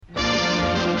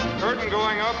Curtain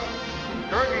going up.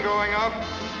 Curtain going up.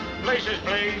 Places,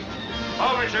 please.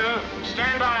 Overture.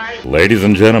 Stand by. Ladies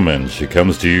and gentlemen, she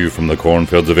comes to you from the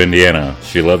cornfields of Indiana.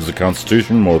 She loves the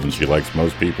Constitution more than she likes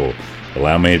most people.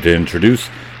 Allow me to introduce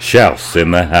Shouse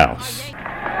in the House.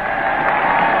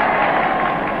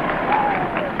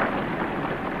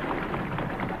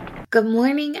 Good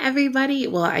morning, everybody.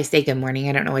 Well, I say good morning.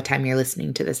 I don't know what time you're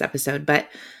listening to this episode, but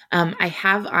I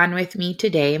have on with me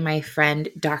today my friend,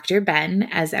 Dr. Ben,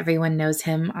 as everyone knows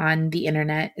him on the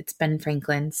internet. It's Ben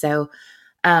Franklin. So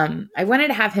I wanted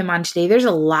to have him on today. There's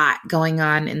a lot going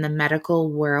on in the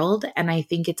medical world, and I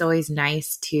think it's always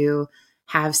nice to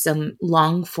have some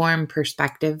long-form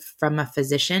perspective from a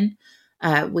physician.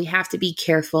 We have to be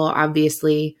careful.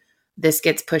 Obviously, this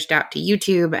gets pushed out to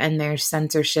YouTube, and there's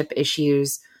censorship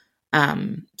issues.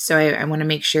 So I want to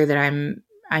make sure that I'm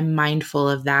mindful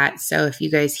of that. So if you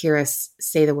guys hear us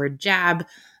say the word jab,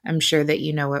 I'm sure that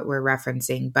you know what we're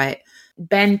referencing. But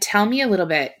Ben, tell me a little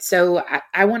bit. So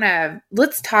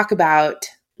let's talk about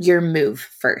your move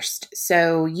first.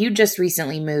 So you just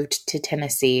recently moved to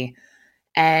Tennessee,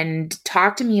 and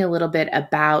talk to me a little bit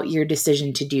about your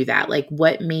decision to do that. Like,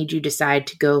 what made you decide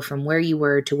to go from where you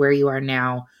were to where you are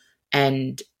now?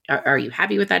 And are you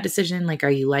happy with that decision? Like, are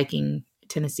you liking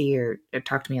Tennessee, or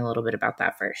talk to me a little bit about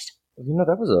that first? You know,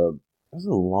 that was a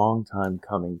long time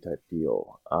coming type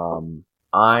deal.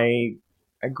 I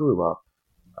grew up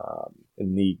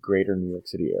in the greater New York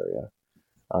City area,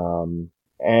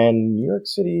 and New York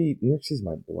City is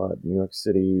my blood. New York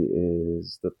City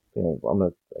is I'm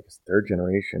a third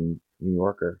generation New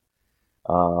Yorker,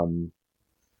 and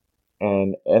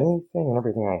anything and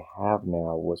everything I have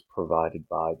now was provided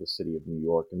by the city of New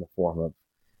York in the form of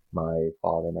my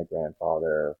father, my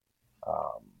grandfather,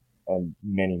 and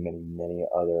many, many, many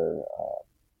other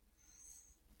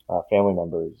family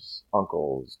members,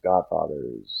 uncles,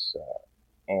 godfathers,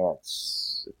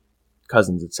 aunts,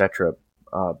 cousins, etc.,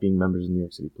 being members of the New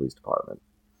York City Police Department.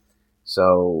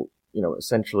 So,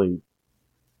 essentially,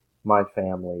 my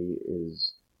family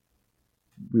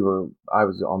I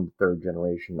was on the third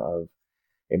generation of,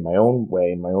 in my own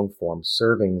way, in my own form,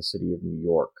 serving the city of New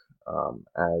York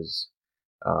as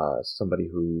somebody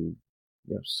who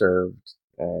served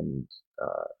and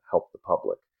helped the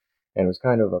public, and it was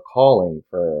kind of a calling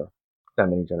for that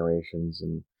many generations.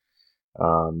 And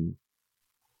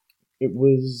it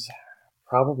was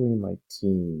probably in my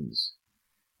teens,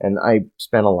 and I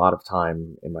spent a lot of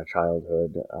time in my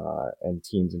childhood and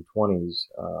teens and 20s,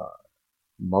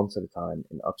 months at a time,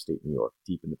 in upstate New York,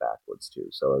 deep in the backwoods too.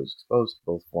 So I was exposed to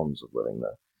both forms of living: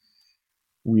 the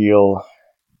real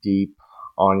deep,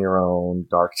 on your own,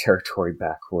 dark territory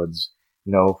backwoods,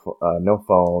 no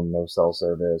phone, no cell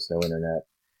service, no internet,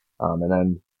 and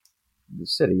then the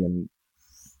city. And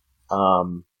I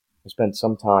spent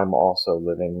some time also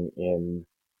living in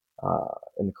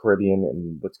the Caribbean,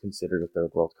 in what's considered a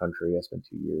third world country. I spent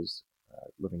 2 years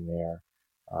living there,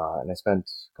 and I spent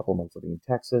a couple of months living in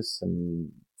Texas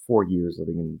and 4 years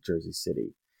living in Jersey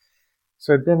City.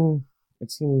 So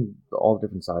I'd seen all the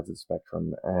different sides of the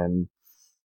spectrum, and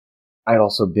I'd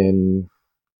also been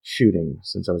shooting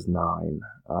since I was 9.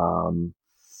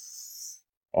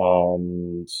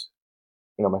 And,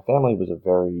 my family was a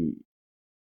very,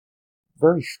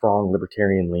 very strong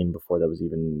libertarian lean before that was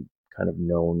even kind of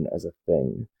known as a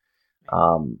thing.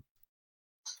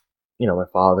 My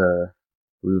father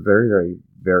was a very, very,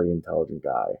 very intelligent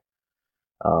guy.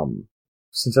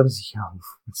 Since I was young,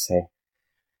 let's say,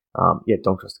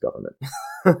 don't trust the government.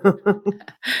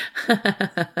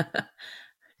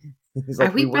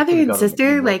 Are we brother and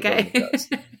sister?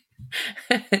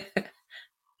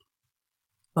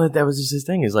 That was just his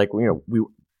thing. Is like,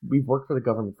 we've worked for the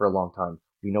government for a long time.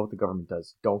 We know what the government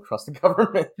does. Don't trust the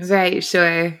government. Right,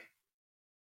 sure.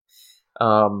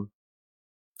 And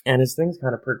as things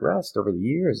kind of progressed over the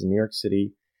years, New York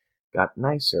City got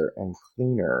nicer and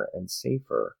cleaner and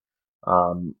safer.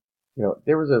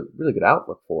 There was a really good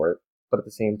outlook for it, but at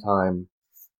the same time,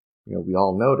 we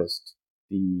all noticed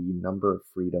the number of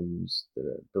freedoms,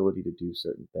 the ability to do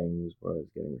certain things was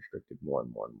getting restricted more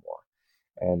and more and more.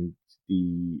 And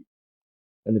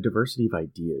the diversity of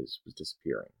ideas was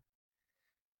disappearing.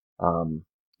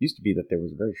 Used to be that there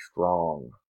was a very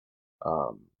strong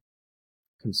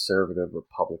conservative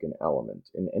Republican element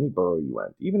in any borough you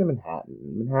went, even in Manhattan.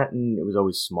 In Manhattan, it was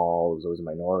always small, it was always a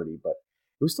minority, but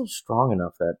it was still strong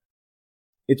enough that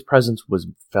its presence was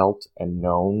felt and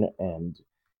known, and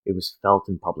it was felt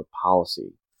in public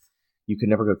policy. You could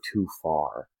never go too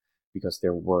far, because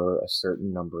there were a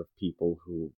certain number of people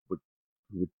who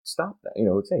would stop that,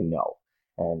 would say no.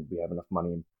 And we have enough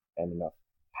money and enough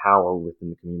power within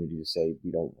the community to say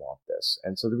we don't want this.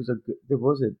 And so there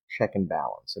was a check and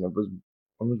balance, and it was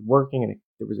working, and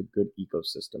there was a good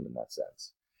ecosystem in that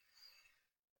sense.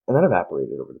 And that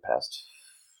evaporated over the past,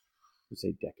 let's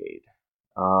say, decade.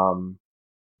 And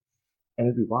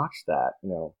as we watched that,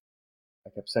 I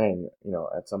kept saying,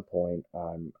 at some point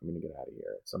I'm going to get out of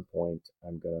here. At some point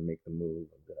I'm going to make the move.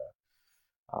 I'm going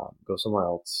to go somewhere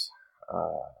else.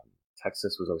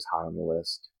 Texas was always high on the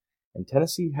list, and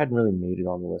Tennessee hadn't really made it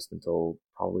on the list until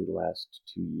probably the last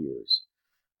 2 years.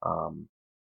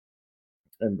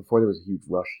 And before there was a huge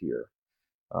rush here,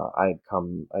 I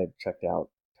had checked out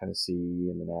Tennessee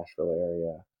and the Nashville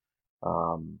area.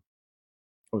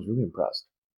 I was really impressed,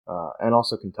 and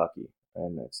also Kentucky,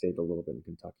 and I stayed a little bit in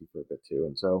Kentucky for a bit too.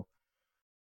 And so,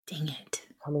 dang it!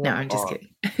 No, I'm just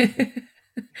kidding.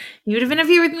 You would have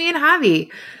interviewed with me and Javi.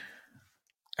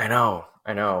 I know.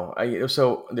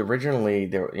 So originally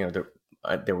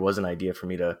there was an idea for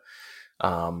me to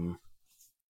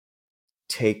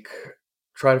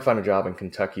try to find a job in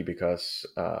Kentucky because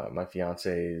my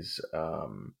fiance's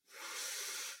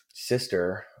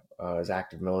sister is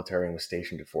active military and was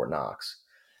stationed at Fort Knox.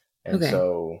 And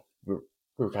so we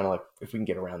were kind of like, if we can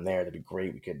get around there, that'd be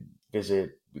great. We could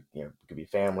visit, we could be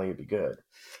family, it'd be good.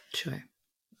 Sure.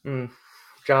 The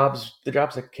jobs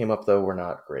that came up though were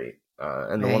not great.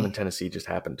 And the one in Tennessee just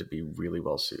happened to be really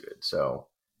well suited. So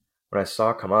when I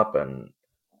saw it come up, and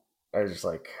I was just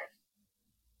like,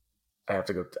 I have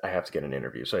to get an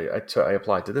interview. So I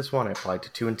applied to this one. I applied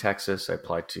to 2 in Texas. I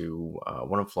applied to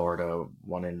one in Florida,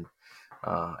 one in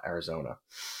Arizona.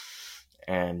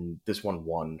 And this one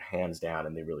won hands down,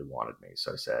 and they really wanted me.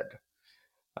 So I said,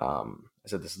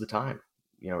 this is the time.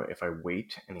 If I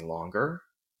wait any longer,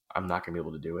 I'm not going to be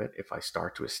able to do it. If I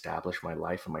start to establish my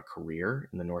life and my career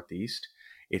in the Northeast,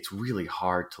 it's really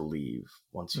hard to leave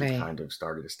once you've kind of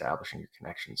started establishing your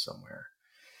connection somewhere.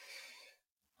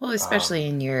 Well, especially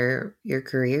in your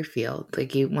career field,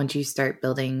 like once you start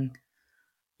building,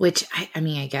 which I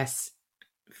mean, I guess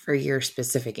for your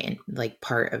specific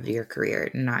part of your career,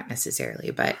 not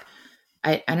necessarily, but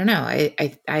I don't know.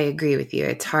 I agree with you.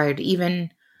 It's hard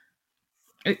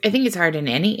I think it's hard in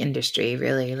any industry,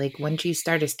 really. Like once you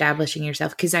start establishing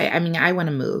yourself, because I want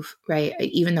to move, right?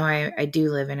 Even though I do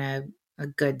live in a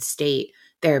good state,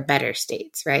 there are better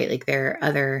states, right? Like there are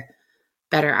other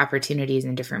better opportunities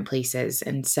in different places.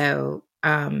 And so,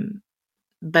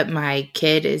 but my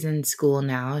kid is in school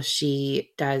now. She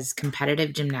does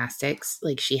competitive gymnastics.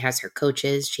 Like she has her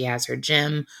coaches, she has her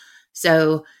gym.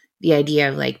 So the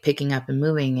idea of picking up and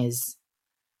moving is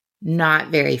not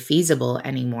very feasible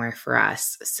anymore for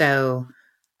us. So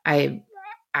and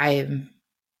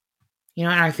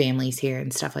our family's here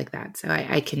and stuff like that. So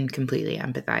I can completely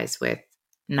empathize with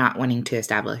not wanting to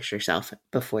establish yourself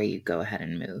before you go ahead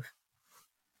and move.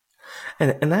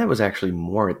 And that was actually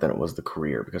more than it was the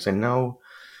career, because I know,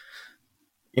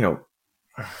 it's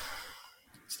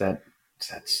that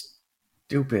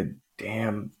stupid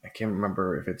damn, I can't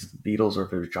remember if it's the Beatles or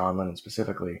if it was John Lennon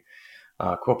specifically,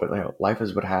 quote, but life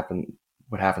is what happens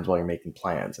while you're making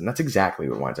plans. And that's exactly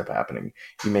what winds up happening.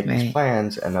 You make these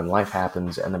plans, and then life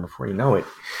happens, and then before you know it,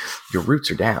 your roots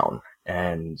are down,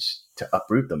 and to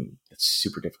uproot them, it's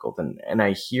super difficult. And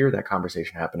I hear that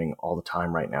conversation happening all the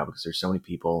time right now, because there's so many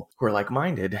people who are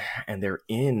like-minded, and they're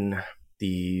in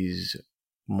these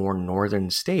more northern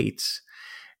states,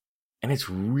 and it's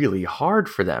really hard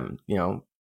for them,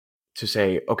 to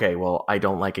say, okay, well, I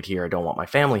don't like it here. I don't want my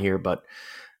family here, but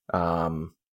I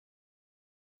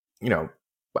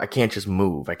can't just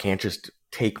move. I can't just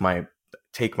take my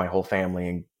whole family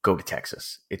and go to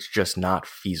Texas. It's just not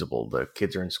feasible. The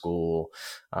kids are in school.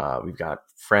 We've got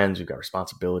friends. We've got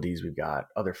responsibilities. We've got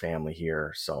other family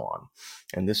here, so on.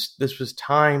 And this was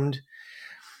timed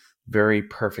very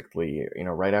perfectly.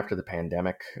 Right after the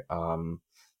pandemic.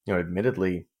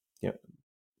 Admittedly,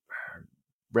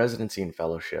 residency and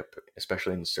fellowship,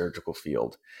 especially in the surgical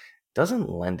field, doesn't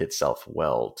lend itself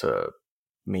well to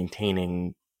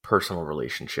maintaining personal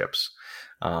relationships,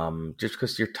 just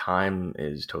because your time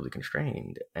is totally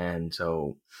constrained. And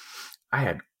so I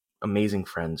had amazing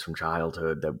friends from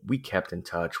childhood that we kept in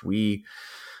touch. We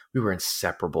were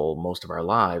inseparable most of our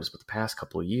lives, but the past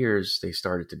couple of years they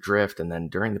started to drift. And then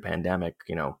during the pandemic,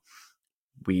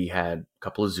 we had a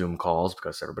couple of Zoom calls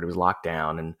because everybody was locked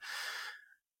down,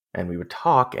 and we would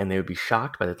talk, and they would be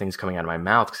shocked by the things coming out of my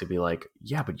mouth, because they'd be like,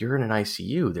 yeah, but you're in an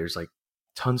ICU. There's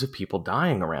tons of people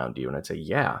dying around you. And I'd say,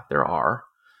 yeah, there are,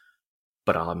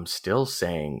 but I'm still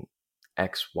saying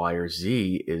X, Y, or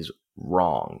Z is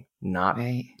wrong. And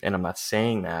I'm not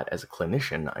saying that as a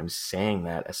clinician. I'm saying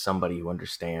that as somebody who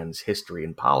understands history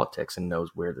and politics and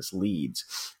knows where this leads.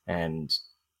 And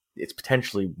it's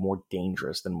potentially more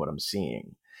dangerous than what I'm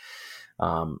seeing.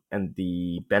 And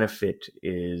the benefit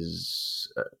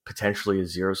is potentially a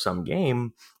zero-sum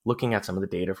game, looking at some of the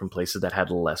data from places that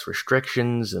had less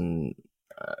restrictions and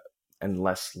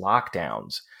less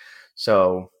lockdowns.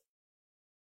 So,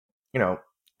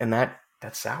 and that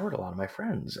soured a lot of my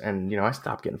friends. And, I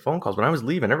stopped getting phone calls. When I was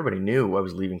leaving, everybody knew I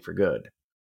was leaving for good.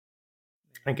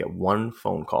 I didn't get one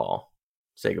phone call,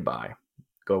 say goodbye,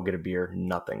 go get a beer,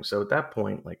 nothing. So at that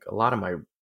point, like, a lot of my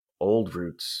old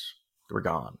roots were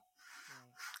gone.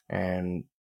 And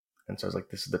so I was like,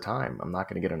 this is the time. I'm not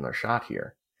going to get another shot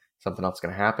here. Something else is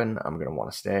going to happen. I'm going to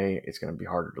want to stay. It's going to be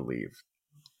harder to leave.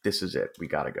 This is it. We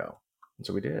got to go. And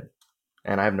so we did.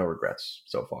 And I have no regrets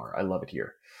so far. I love it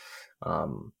here.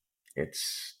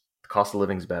 It's the cost of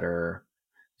living's better.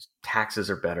 Taxes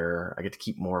are better. I get to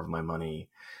keep more of my money.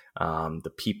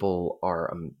 The people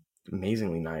are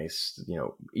amazingly nice,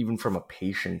 even from a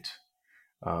patient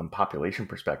population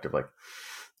perspective. Like,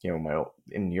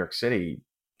 in New York City,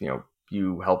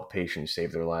 you help a patient, you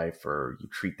save their life, or you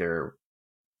treat their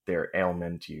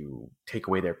ailment, you take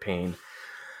away their pain,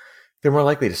 they're more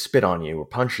likely to spit on you or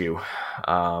punch you,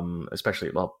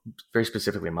 especially, very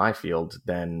specifically in my field,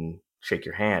 than shake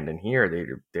your hand. And here,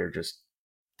 they're just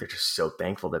so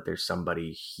thankful that there's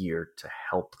somebody here to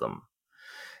help them.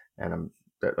 And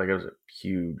it was a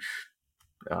huge,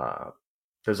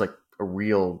 there's like a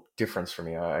real difference for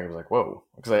me. I was like, whoa,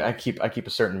 because I keep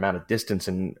a certain amount of distance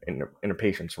in a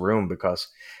patient's room because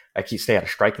I stay at a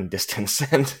striking distance,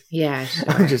 and yeah, sure.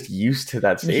 I'm just used to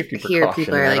that safety precaution. Here,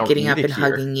 people are like getting up and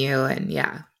hugging you, and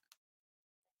yeah,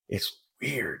 it's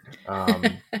weird.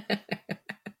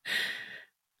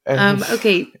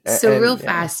 Okay, so real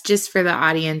fast, just for the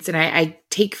audience, and I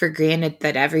take for granted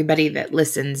that everybody that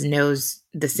listens knows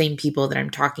the same people that I'm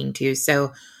talking to.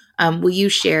 So, will you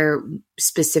share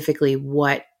specifically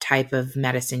what type of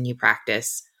medicine you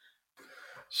practice?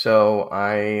 So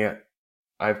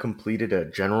I've completed a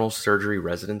general surgery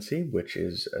residency, which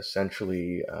is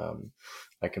essentially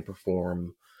I can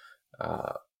perform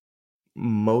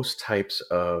most types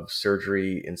of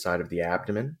surgery inside of the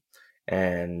abdomen,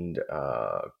 and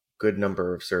a good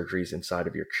number of surgeries inside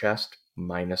of your chest,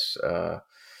 minus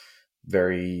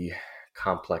very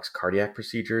complex cardiac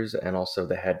procedures, and also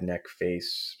the head, neck,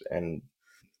 face, and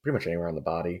pretty much anywhere on the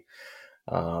body.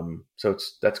 So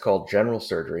that's called general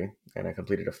surgery, and I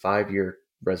completed a 5-year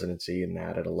residency in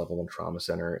that at a level 1 trauma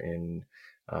center in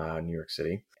New York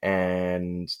City.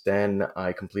 And then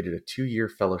I completed a 2-year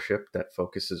fellowship that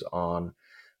focuses on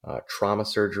trauma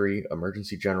surgery,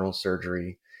 emergency general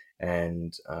surgery,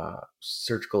 and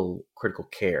surgical critical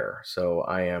care. So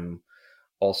I am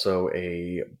also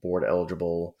a board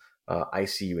eligible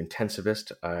ICU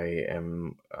intensivist. I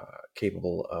am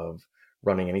capable of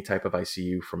running any type of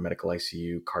ICU, from medical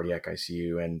ICU, cardiac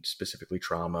ICU, and specifically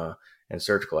trauma and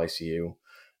surgical ICU.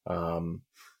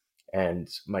 And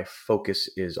my focus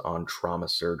is on trauma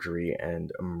surgery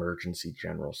and emergency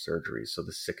general surgery, so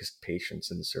the sickest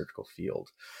patients in the surgical field.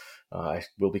 I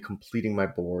will be completing my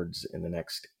boards in the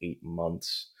next 8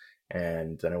 months,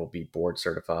 and then I will be board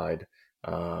certified.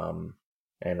 And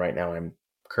right now I'm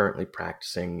currently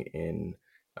practicing in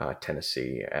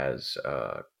Tennessee as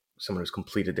someone who's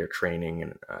completed their training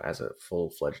and as a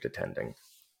full-fledged attending.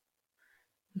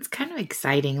 It's kind of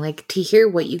exciting, like, to hear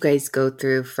what you guys go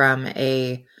through from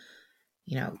a,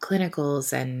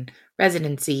 clinicals and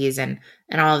residencies and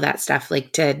all of that stuff,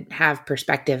 like, to have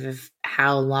perspective of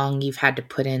how long you've had to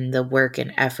put in the work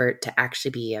and effort to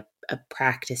actually be a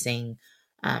practicing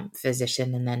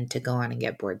physician, and then to go on and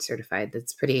get board certified.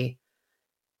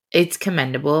 It's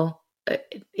commendable.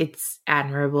 It's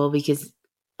admirable, because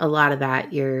a lot of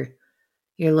that you're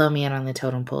low man on the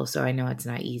totem pole. So I know it's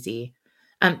not easy.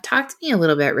 Talk to me a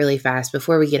little bit really fast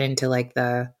before we get into like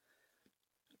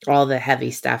all the heavy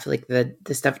stuff, like the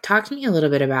stuff. Talk to me a little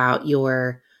bit about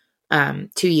your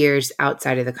 2 years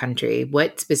outside of the country.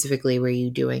 What specifically were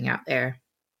you doing out there?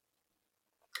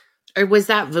 Or was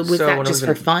that just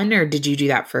for fun, or did you do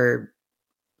that for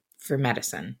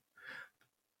medicine?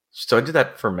 So I did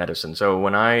that for medicine. So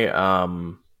when I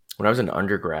was an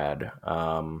undergrad,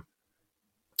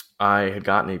 I had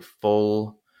gotten a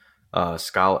full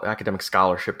academic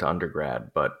scholarship to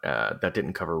undergrad, but that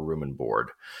didn't cover room and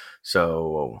board.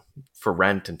 So for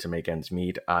rent and to make ends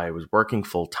meet, I was working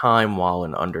full time while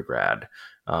in undergrad.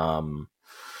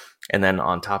 And then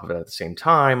on top of it, at the same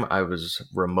time, I was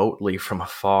remotely from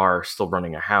afar still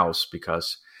running a house,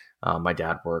 because my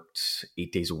dad worked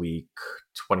 8 days a week,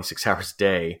 26 hours a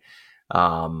day.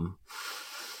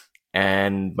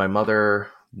 And my mother,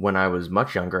 when I was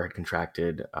much younger, had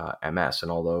contracted MS.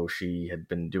 And although she had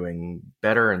been doing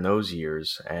better in those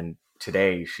years and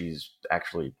today she's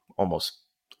actually almost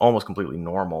completely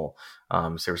normal.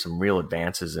 So there were some real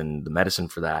advances in the medicine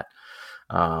for that.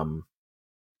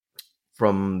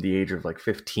 From the age of like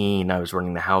 15, I was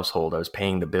running the household. I was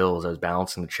paying the bills. I was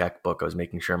balancing the checkbook. I was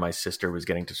making sure my sister was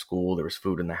getting to school. There was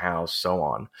food in the house, so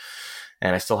on.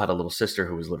 And I still had a little sister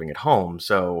who was living at home.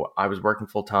 So I was working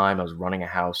full time. I was running a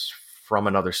house from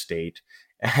another state,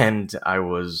 and I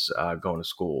was going to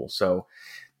school. So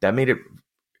that made it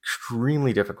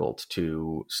extremely difficult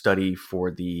to study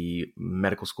for the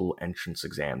medical school entrance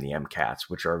exam, the MCATs,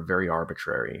 which are very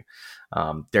arbitrary.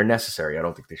 They're necessary. I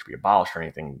don't think they should be abolished or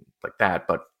anything like that,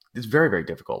 but it's very, very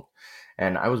difficult.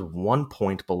 And I was 1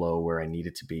 point below where I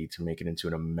needed to be to make it into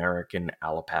an American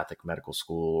allopathic medical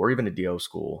school or even a DO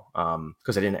school,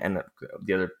 because I didn't end up,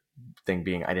 the other thing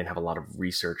being I didn't have a lot of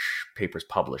research papers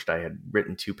published. I had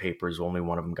written 2 papers. Only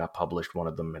one of them got published. One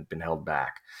of them had been held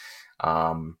back.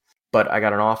 But I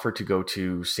got an offer to go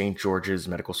to St. George's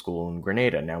Medical School in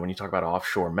Grenada. Now, when you talk about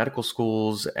offshore medical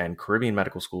schools and Caribbean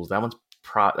medical schools, that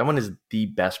one is the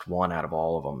best one out of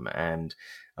all of them. And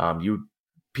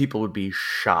people would be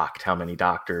shocked how many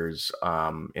doctors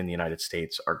in the United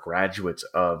States are graduates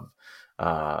of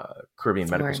Caribbean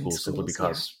medical schools simply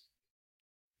because,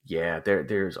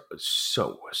 there's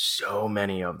so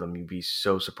many of them. You'd be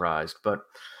so surprised. But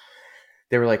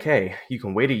they were like, hey, you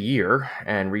can wait a year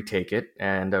and retake it.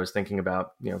 And I was thinking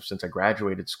about, since I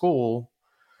graduated school,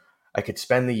 I could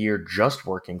spend the year just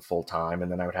working full time. And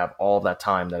then I would have all that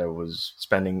time that I was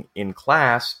spending in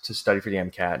class to study for the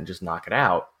MCAT and just knock it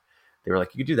out. They were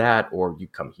like, you could do that, or you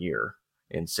come here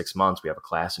in 6 months. We have a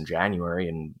class in January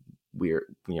and we're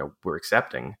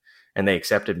accepting. And they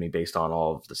accepted me based on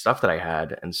all of the stuff that I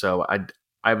had. And so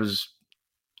I was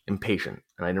impatient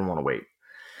and I didn't want to wait.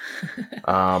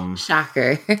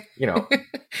 Shocker.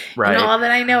 Right. All that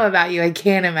I know about you, I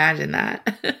can't imagine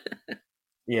that.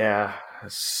 Yeah,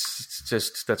 it's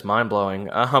just, that's mind blowing.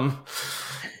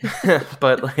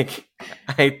 But like,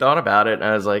 I thought about it and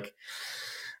I was like,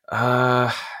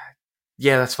 yeah,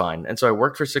 that's fine. And so I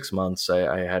worked for 6 months.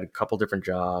 I had a couple different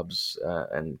jobs,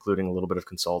 including a little bit of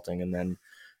consulting, and then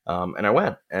and I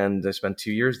went and I spent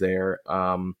 2 years there.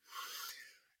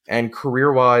 And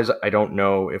career-wise, I don't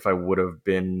know if I would have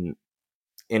been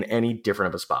in any different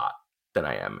of a spot than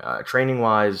I am.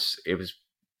 Training-wise, it was,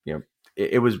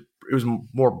 it was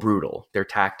more brutal. Their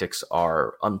tactics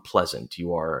are unpleasant.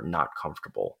 You are not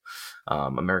comfortable.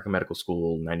 American medical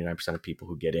school, 99% of people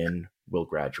who get in will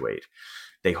graduate.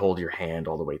 They hold your hand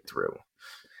all the way through.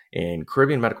 In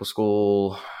Caribbean medical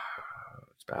school,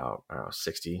 it's about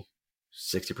 60%,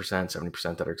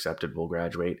 70% that are accepted will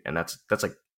graduate, and that's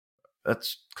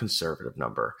conservative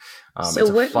number. So it's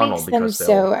a what funnel makes them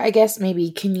so, I guess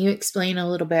maybe, can you explain a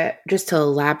little bit, just to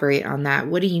elaborate on that?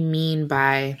 What do you mean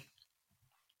by,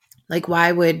 like,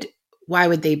 why would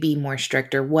they be more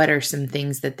strict, or what are some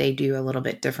things that they do a little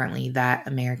bit differently that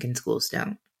American schools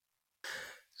don't?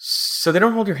 So they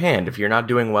don't hold your hand. If you're not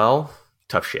doing well,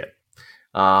 tough shit.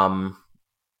 I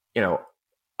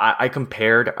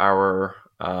compared our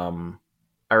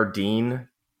dean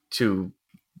to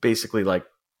basically like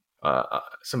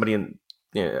somebody in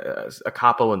a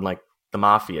capo in like the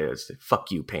mafia. Is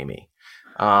fuck you, pay me.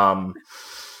 And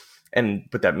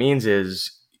what that means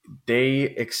is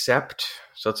they accept.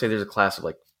 So let's say there's a class of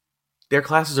like, their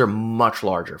classes are much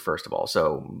larger, first of all.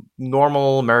 So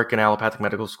normal American allopathic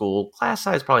medical school class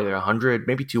size probably like 100,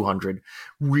 maybe 200,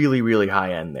 really, really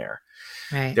high end there.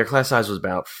 Right. Their class size was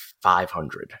about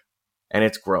 500, and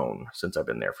it's grown since I've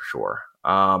been there for sure.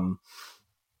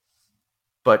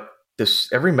 But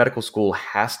every medical school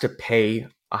has to pay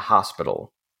a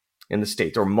hospital in the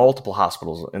States, or multiple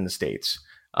hospitals in the States,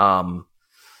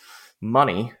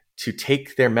 money to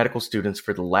take their medical students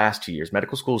for the last 2 years.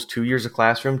 Medical school is 2 years of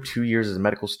classroom, 2 years as a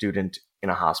medical student in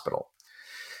a hospital.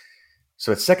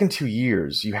 So its second 2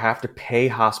 years, you have to pay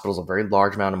hospitals a very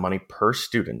large amount of money per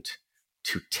student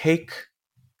to take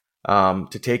a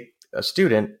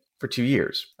student for 2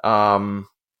 years.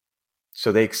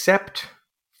 So they accept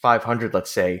 500, let's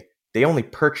say. They only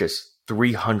purchase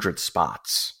 300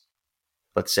 spots,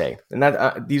 let's say. And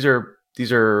that these are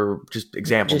just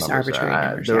example numbers. Arbitrary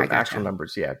numbers. They're actual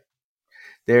numbers, yeah.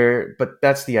 But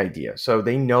that's the idea. So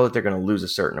they know that they're going to lose a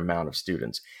certain amount of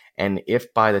students. And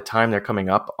if by the time they're coming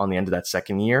up on the end of that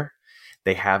second year,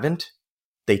 they haven't,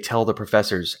 they tell the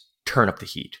professors, turn up the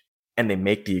heat. And they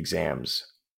make the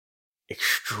exams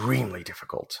extremely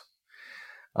difficult.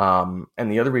 And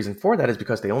the other reason for that is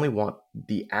because they only want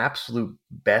the absolute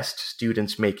best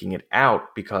students making it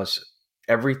out, because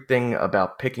everything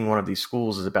about picking one of these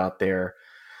schools is about their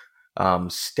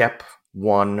step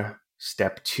 1,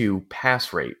 step 2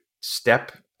 pass rate.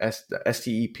 Step the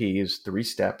STEP is 3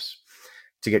 steps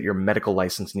to get your medical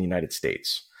license in the United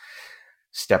States.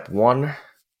 Step 1,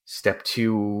 step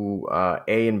 2,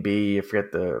 A and B, I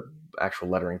forget the actual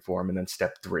lettering form, and then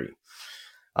step 3.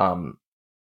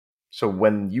 So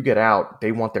when you get out,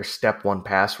 they want their step 1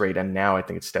 pass rate, and now I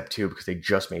think it's step 2 because they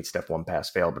just made step 1 pass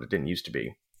fail, but it didn't used to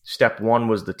be. Step 1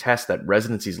 was the test that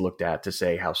residencies looked at to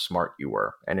say how smart you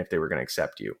were and if they were going to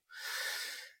accept you.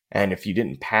 And if you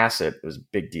didn't pass it, it was a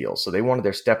big deal. So they wanted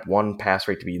their step 1 pass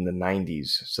rate to be in the 90s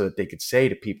so that they could say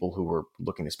to people who were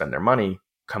looking to spend their money,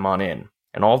 come on in.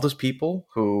 And all those people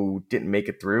who didn't make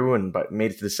it through but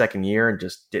made it to the second year and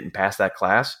just didn't pass that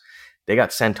class, they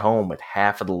got sent home with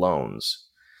half of the loans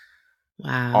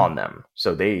on them.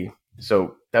 So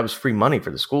that was free money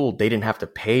for the school. They didn't have to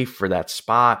pay for that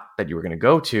spot that you were going to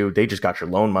go to. They just got your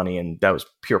loan money, and that was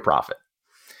pure profit.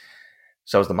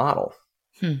 So that was the model.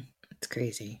 It's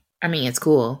crazy. I mean, it's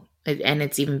cool. And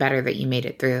it's even better that you made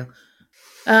it through.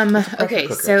 Okay,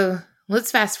 so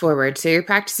let's fast forward. So you're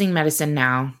practicing medicine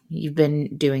now. You've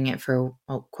been doing it for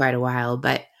quite a while,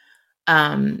 but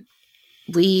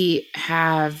we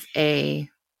have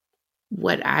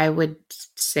what I would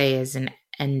say is an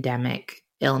endemic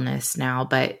illness now,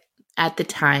 but at the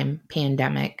time,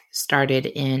 pandemic started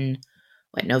in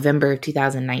November of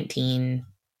 2019,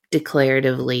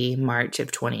 declaratively March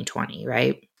of 2020,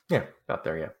 right? Yeah, about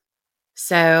there, yeah.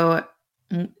 So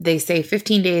they say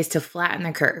 15 days to flatten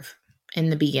the curve in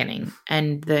the beginning.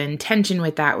 And the intention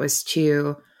with that was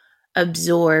to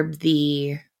absorb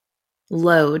the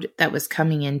load that was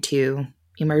coming into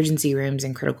emergency rooms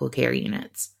and critical care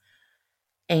units.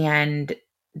 And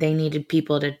they needed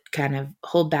people to kind of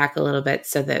hold back a little bit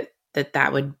so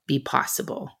that would be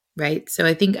possible, right? So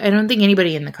I don't think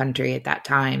anybody in the country at that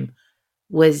time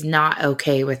was not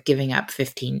okay with giving up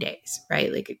 15 days,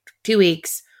 right? Like 2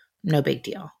 weeks, no big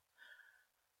deal.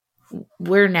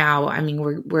 We're now, I mean,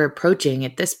 we're approaching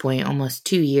at this point almost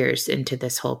 2 years into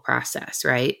this whole process,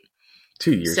 right?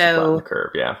 2 years to flatten the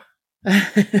curve, yeah.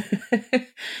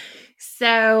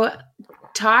 So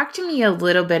talk to me a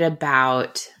little bit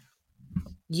about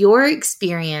your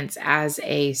experience as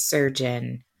a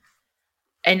surgeon.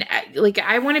 And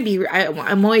I want to be,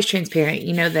 I'm always transparent.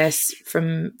 You know this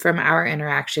from our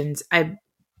interactions. I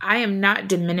am not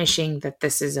diminishing that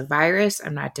this is a virus.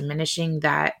 I'm not diminishing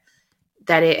that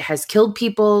it has killed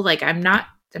people. Like I'm not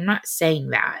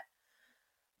saying that,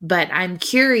 but I'm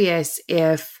curious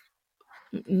if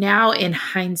now in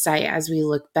hindsight, as we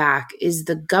look back, is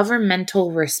the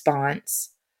governmental response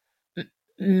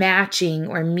matching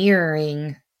or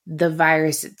mirroring the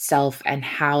virus itself and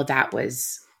how that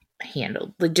was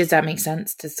handled? Like, does that make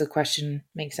sense? Does the question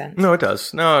make sense? No, it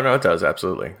does. No, it does.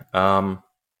 Absolutely. And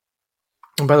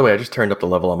by the way, I just turned up the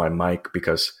level on my mic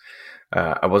because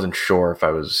I wasn't sure if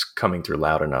I was coming through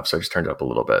loud enough. So I just turned it up a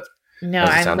little bit. No,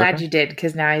 I'm glad you did,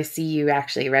 because now I see you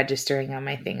actually registering on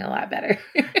my thing a lot better.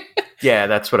 Yeah,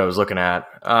 that's what I was looking at.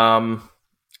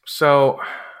 So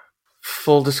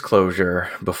full disclosure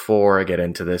before I get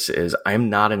into this is I'm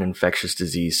not an infectious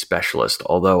disease specialist,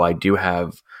 although I do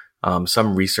have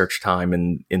some research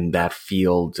time in that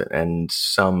field and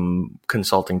some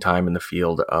consulting time in the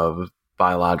field of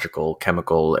biological,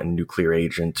 chemical, and nuclear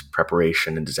agent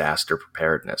preparation and disaster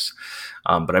preparedness.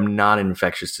 But I'm not an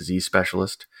infectious disease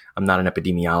specialist. I'm not an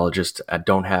epidemiologist. I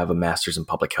don't have a master's in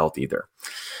public health either.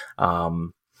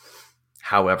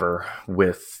 However,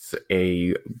 with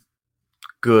a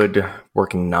good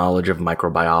working knowledge of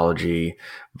microbiology,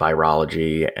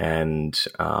 virology, and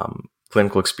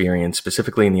clinical experience,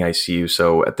 specifically in the ICU.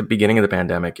 So at the beginning of the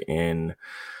pandemic, in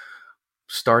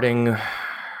starting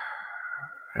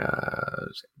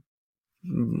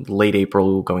late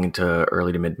April, going into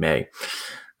early to mid-May,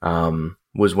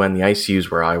 was when the ICUs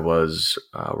where I was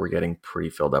were getting pretty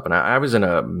filled up. And I was in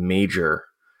a major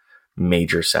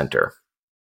center.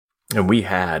 And we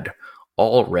had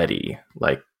already,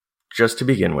 like, just to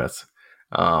begin with,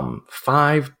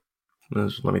 5,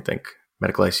 let me think,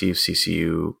 medical ICU,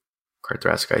 CCU,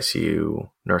 cardiothoracic ICU,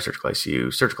 neurosurgical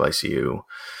ICU, surgical ICU.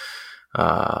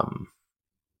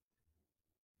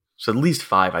 So at least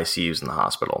 5 ICUs in the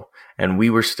hospital. And we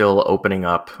were still opening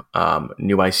up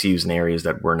new ICUs in areas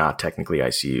that were not technically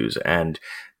ICUs. And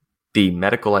the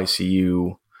medical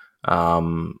ICU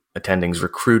attendings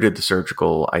recruited the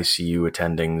surgical ICU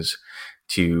attendings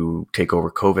to take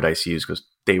over COVID ICUs because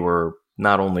they were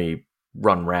not only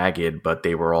run ragged, but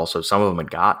they were also, some of them had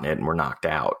gotten it and were knocked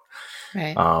out.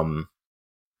 Right.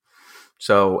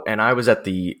 So, and I was at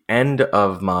the end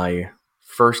of my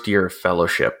first year of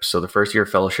fellowship. So the first year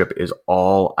of fellowship is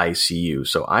all ICU.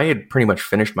 So I had pretty much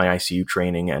finished my ICU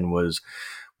training and was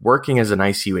working as an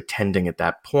ICU attending at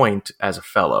that point as a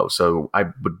fellow. So I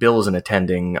would bill as an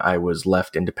attending. I was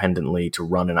left independently to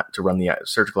run the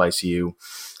surgical ICU.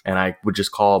 And I would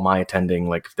just call my attending,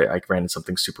 like if I ran into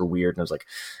something super weird, and I was like,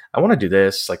 I want to do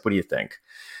this. Like, what do you think?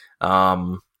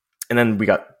 And then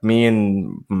me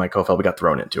and my co-fellow, we got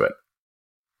thrown into it.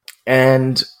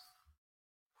 And,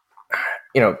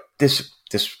 this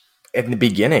in the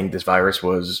beginning, this virus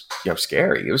was,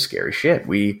 scary. It was scary shit.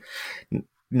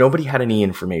 Nobody had any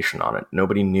information on it.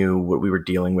 Nobody knew what we were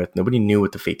dealing with. Nobody knew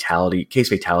what the case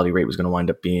fatality rate was going to wind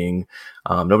up being.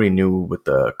 Nobody knew what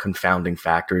the confounding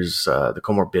factors, the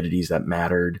comorbidities that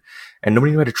mattered, and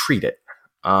nobody knew how to treat it.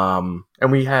 And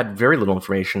we had very little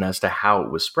information as to how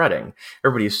it was spreading.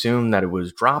 Everybody assumed that it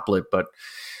was droplet, but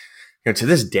to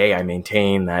this day, I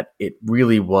maintain that it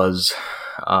really was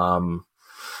an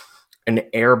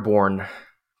airborne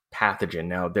pathogen.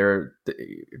 Now, there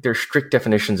are strict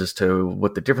definitions as to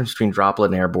what the difference between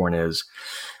droplet and airborne is.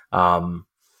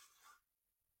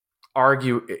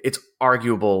 It's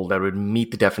arguable that it would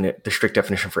meet the strict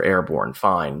definition for airborne,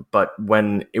 fine. But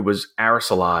when it was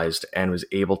aerosolized and was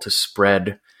able to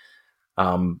spread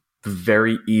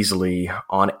very easily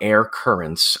on air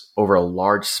currents over a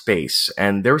large space,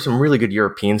 and there were some really good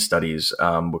European studies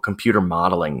with computer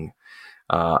modeling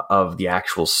of the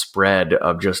actual spread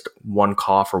of just one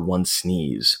cough or one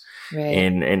sneeze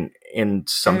in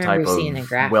some type of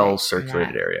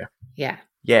well-circulated area. Yeah.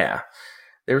 Yeah.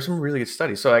 There were some really good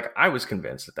studies. So I was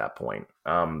convinced at that point,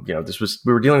 we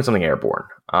were dealing with something airborne.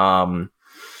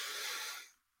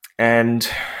 And,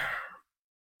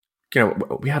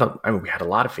 we had a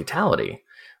lot of fatality,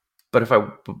 but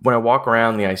when I walk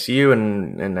around the ICU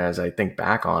and as I think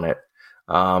back on it,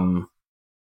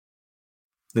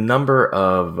 the number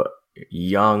of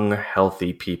young,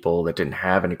 healthy people that didn't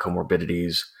have any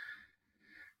comorbidities,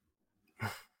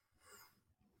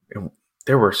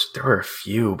 there were a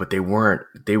few, but they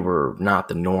were not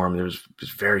the norm. There was a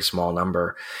very small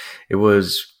number. It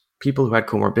was people who had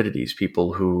comorbidities,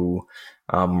 people who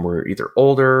were either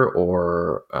older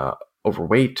or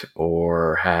overweight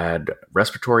or had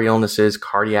respiratory illnesses,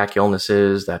 cardiac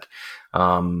illnesses that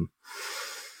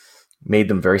made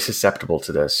them very susceptible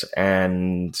to this,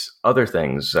 and other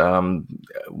things.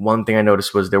 One thing I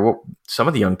noticed was there were some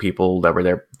of the young people that were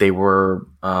there.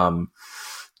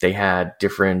 They had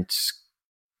different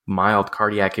mild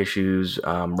cardiac issues,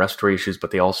 respiratory issues,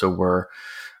 but they also were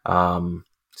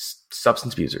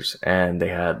substance abusers, and they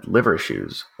had liver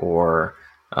issues or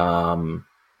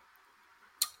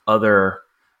other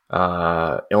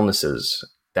illnesses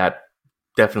that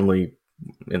definitely,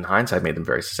 in hindsight, made them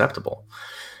very susceptible.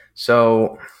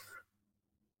 So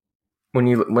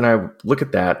when I look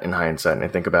at that in hindsight and I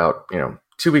think about,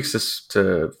 2 weeks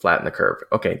to flatten the curve.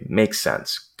 Okay, makes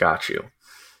sense. Got you.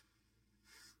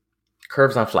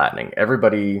 Curve's not flattening.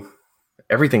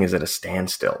 Everything is at a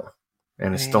standstill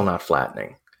and it's still not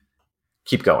flattening.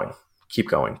 Keep going. Keep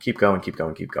going. Keep going. Keep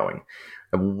going. Keep going.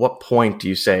 At what point do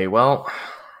you say, well,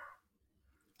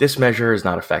 this measure is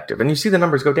not effective? And you see the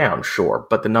numbers go down, sure,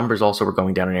 but the numbers also were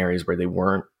going down in areas where they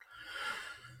weren't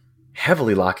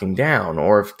heavily locking down,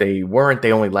 or if they weren't,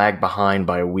 they only lagged behind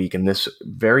by a week. And this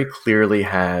very clearly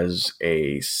has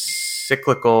a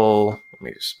cyclical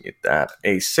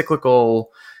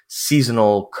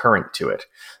seasonal current to it.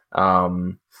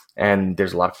 And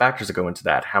there's a lot of factors that go into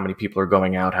that. How many people are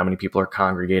going out? How many people are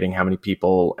congregating? How many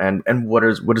people, and what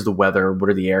is the weather? What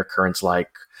are the air currents like?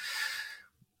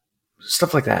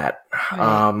 Stuff like that.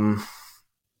 Right.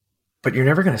 But you're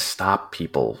never going to stop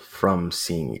people from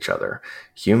seeing each other.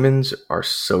 Humans are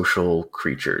social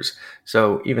creatures.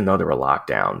 So even though there were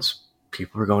lockdowns,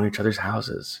 people were going to each other's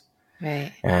houses.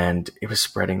 Right. And it was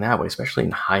spreading that way, especially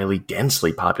in highly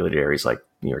densely populated areas like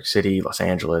New York City, Los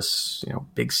Angeles,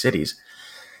 big cities.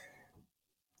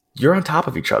 You're on top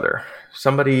of each other.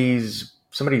 Somebody's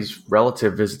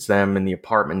relative visits them in the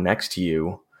apartment next to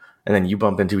you, and then you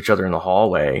bump into each other in the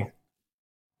hallway.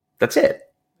 That's it.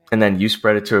 And then you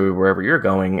spread it to wherever you're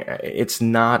going. It's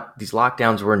not, these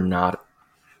lockdowns were not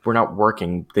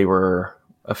working. They were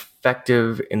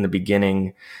effective in the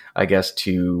beginning, I guess,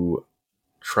 to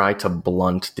try to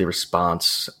blunt the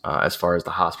response as far as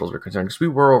the hospitals were concerned, because we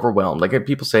were overwhelmed. Like,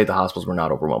 people say the hospitals were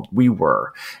not overwhelmed. We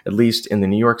were, at least in the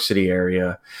New York City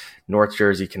area, North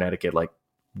Jersey, Connecticut. Like,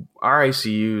 our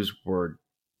ICUs were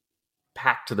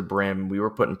packed to the brim. We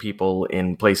were putting people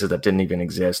in places that didn't even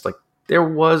exist. Like, there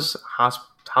was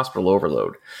hospital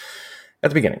overload at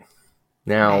the beginning.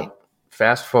 Now, right.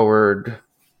 Fast forward,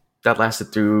 that lasted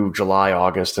through July,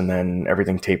 August, and then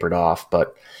everything tapered off.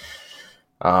 But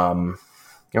our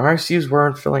ICUs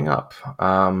weren't filling up.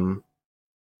 And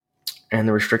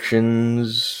the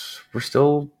restrictions were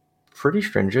still pretty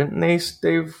stringent, and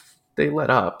they let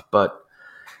up. But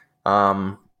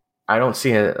I don't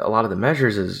see a lot of the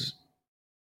measures as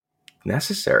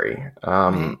necessary.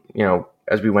 Right. You know,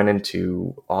 as we went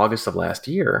into August of last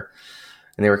year,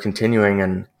 and they were continuing,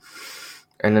 and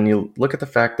then you look at the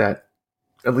fact that,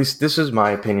 at least this is my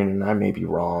opinion, and I may be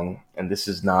wrong, and this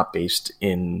is not based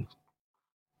in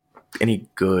any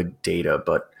good data,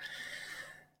 but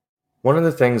one of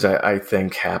the things I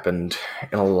think happened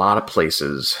in a lot of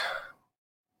places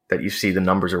that you see the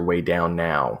numbers are way down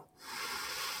now,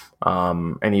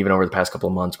 and even over the past couple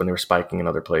of months when they were spiking in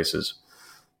other places,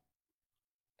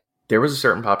 there was a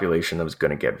certain population that was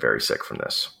going to get very sick from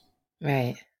this.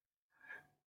 Right.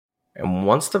 And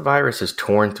once the virus has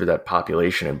torn through that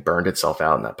population and burned itself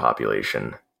out in that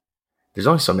population, there's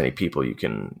only so many people you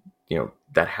can,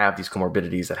 that have these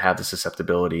comorbidities, that have the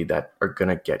susceptibility, that are going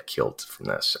to get killed from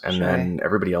this. And Sure. then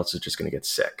everybody else is just going to get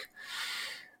sick.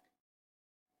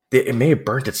 It may have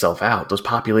burnt itself out. Those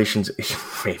populations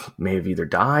may have either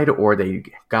died, or they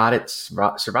got it,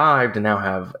 survived, and now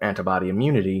have antibody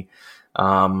immunity.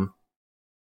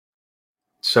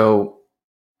 So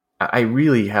I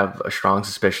really have a strong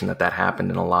suspicion that happened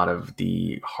in a lot of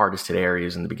the hardest hit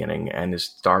areas in the beginning, and is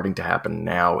starting to happen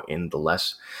now in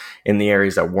the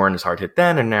areas that weren't as hard hit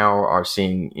then, and now are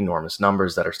seeing enormous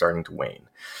numbers that are starting to wane.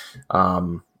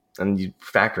 And you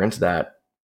factor into that,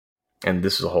 and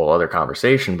this is a whole other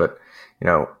conversation, but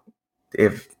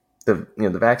if the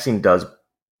vaccine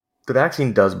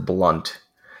does blunt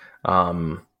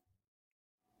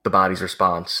the body's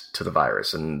response to the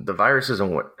virus, and the virus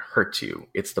isn't what hurts you,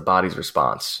 it's the body's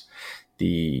response.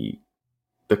 The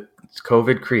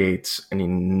COVID creates an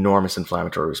enormous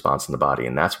inflammatory response in the body,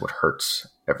 and that's what hurts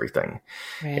everything.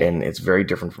 Right. And it's very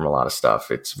different from a lot of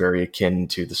stuff. It's very akin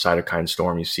to the cytokine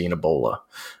storm you see in Ebola.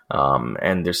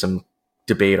 And there's some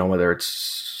debate on whether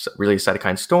it's really a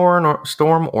cytokine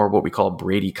storm or what we call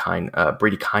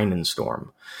bradykinin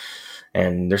storm.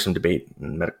 And there's some debate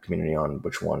in the medical community on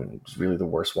which one is really the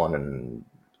worst one, and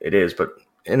it is. But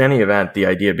in any event, the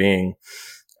idea being,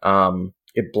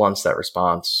 it blunts that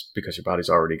response because your body's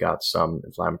already got some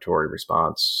inflammatory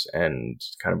response and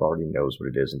kind of already knows what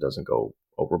it is and doesn't go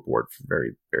overboard for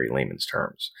very, very layman's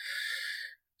terms.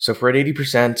 So if we're at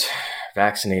 80%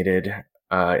 vaccinated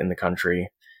in the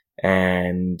country,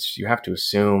 and you have to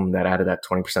assume that out of that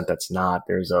 20% that's not,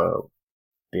 there's a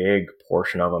big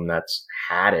portion of them that's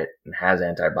had it and has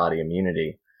antibody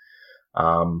immunity.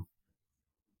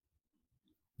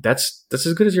 That's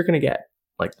as good as you're going to get.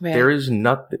 Like, Right. there's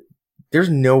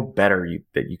no better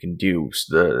that you can do.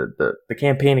 So the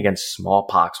campaign against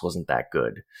smallpox wasn't that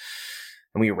good,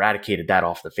 and we eradicated that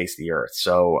off the face of the earth.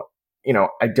 So,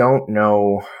 I don't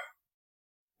know,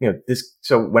 this.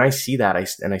 So when I see that, I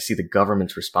see the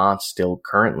government's response still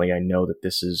currently, I know that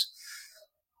this is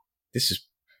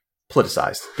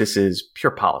politicized. This is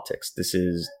pure politics.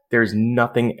 There's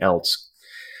nothing else.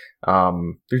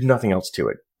 There's nothing else to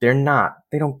it. They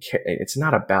don't care. It's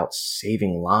not about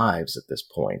saving lives at this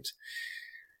point.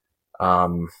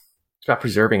 It's about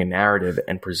preserving a narrative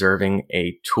and preserving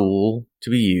a tool to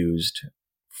be used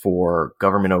for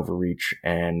government overreach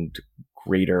and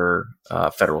greater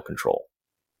federal control.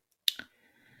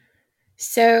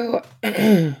 So,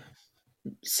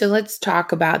 so let's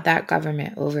talk about that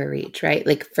government overreach, right?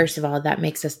 Like, first of all, that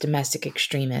makes us domestic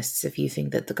extremists if you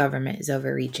think that the government is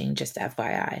overreaching, just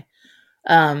FYI.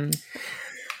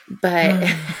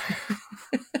 But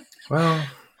well,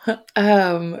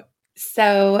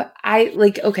 so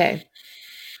okay,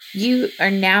 you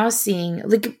are now seeing,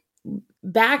 like,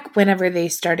 back whenever they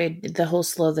started the whole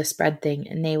slow the spread thing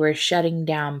and they were shutting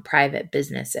down private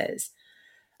businesses.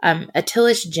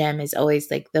 Attilish Gym is always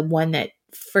like the one that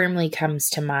firmly comes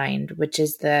to mind, which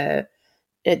is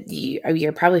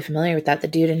you're probably familiar with that, the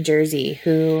dude in Jersey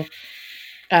who,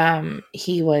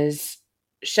 he was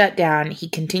shut down. He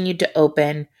continued to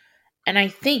open, and I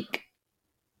think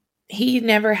he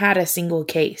never had a single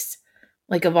case,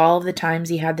 like, of all of the times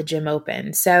he had the gym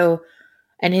open. So,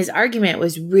 and his argument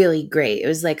was really great. It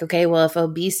was like, okay, well, if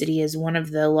obesity is one of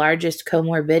the largest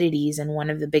comorbidities and one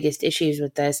of the biggest issues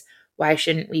with this, why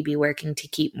shouldn't we be working to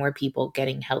keep more people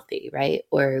getting healthy, right?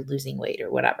 Or losing weight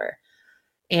or whatever.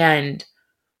 And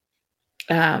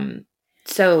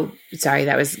so, sorry,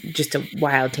 that was just a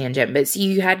wild tangent. But so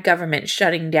you had government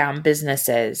shutting down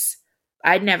businesses.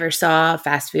 I never saw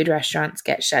fast food restaurants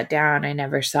get shut down. I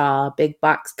never saw big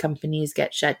box companies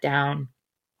get shut down.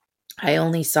 I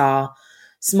only saw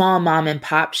small mom and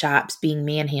pop shops being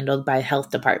manhandled by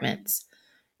health departments.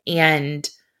 And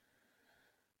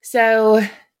so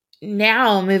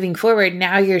now, moving forward,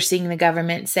 now you're seeing the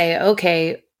government say,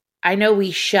 okay, I know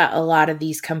we shut a lot of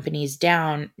these companies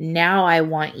down. Now I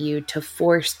want you to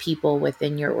force people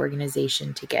within your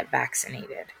organization to get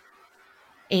vaccinated.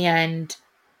 And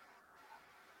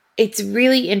it's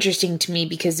really interesting to me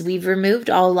because we've removed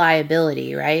all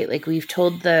liability, right? Like we've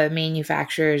told the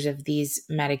manufacturers of these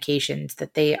medications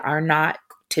that they are not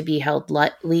to be held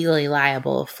legally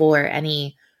liable for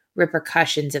any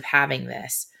repercussions of having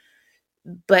this.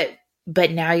 But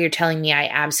now you're telling me I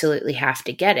absolutely have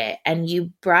to get it. And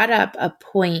you brought up a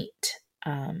point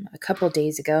a couple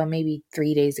days ago, maybe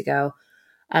 3 days ago.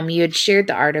 You had shared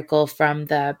the article from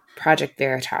the Project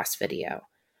Veritas video.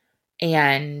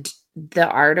 And the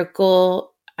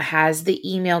article has the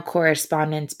email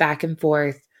correspondence back and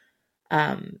forth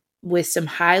with some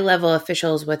high-level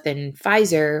officials within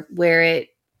Pfizer, where it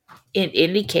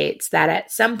indicates that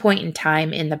at some point in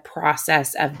time in the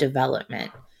process of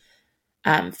development,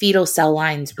 fetal cell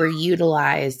lines were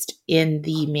utilized in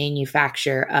the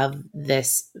manufacture of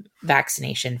this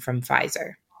vaccination from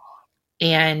Pfizer.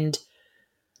 And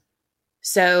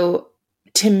so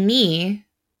to me,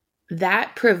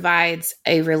 that provides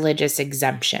a religious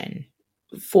exemption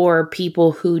for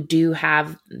people who do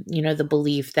have, the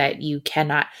belief that you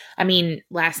cannot. I mean,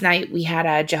 last night we had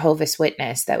a Jehovah's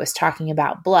Witness that was talking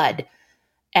about blood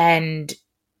and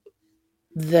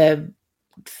the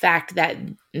fact that,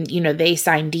 they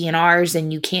sign DNRs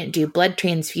and you can't do blood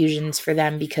transfusions for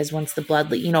them because once the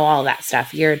blood, all that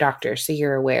stuff, you're a doctor, so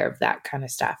you're aware of that kind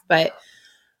of stuff. But,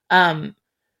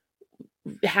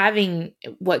 having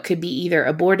what could be either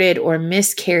aborted or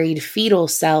miscarried fetal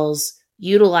cells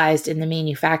utilized in the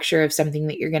manufacture of something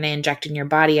that you're going to inject in your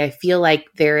body, I feel like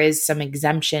there is some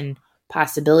exemption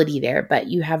possibility there, but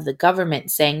you have the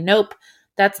government saying, nope,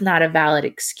 that's not a valid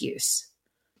excuse.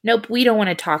 Nope, we don't want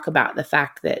to talk about the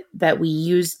fact that we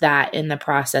used that in the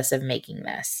process of making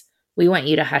this. We want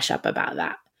you to hush up about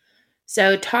that.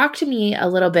 So talk to me a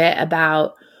little bit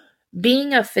about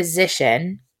being a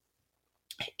physician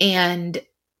and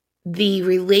the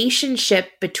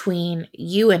relationship between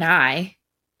you and I,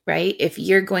 right? If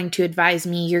you're going to advise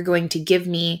me, you're going to give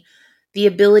me the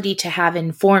ability to have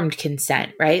informed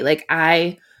consent, right? Like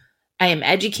I am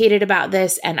educated about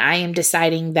this and I am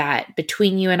deciding that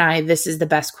between you and I, this is the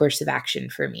best course of action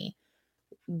for me.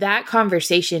 That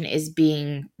conversation is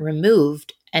being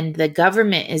removed and the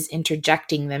government is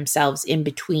interjecting themselves in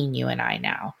between you and I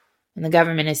now. And the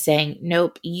government is saying,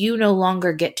 nope, you no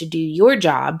longer get to do your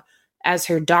job as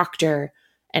her doctor.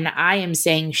 And I am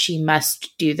saying she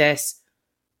must do this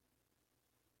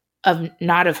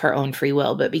not of her own free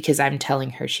will, but because I'm telling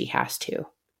her she has to.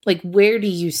 Like, where do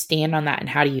you stand on that and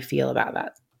how do you feel about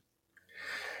that?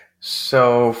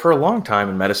 So for a long time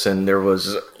in medicine, there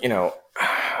was,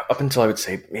 up until I would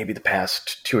say maybe the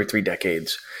past 2 or 3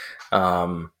 decades,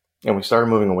 and we started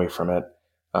moving away from it,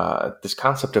 this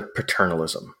concept of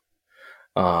paternalism.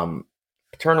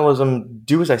 Paternalism,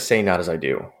 do as I say, not as I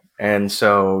do. And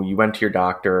so you went to your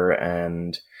doctor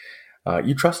and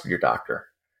you trusted your doctor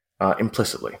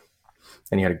implicitly.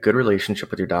 And you had a good relationship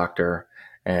with your doctor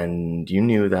and you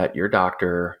knew that your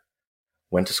doctor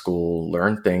went to school,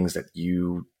 learned things that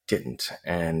you didn't,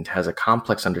 and has a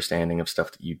complex understanding of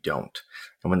stuff that you don't.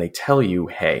 And when they tell you,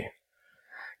 hey,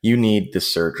 you need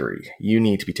this surgery, you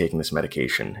need to be taking this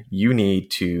medication, you need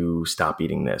to stop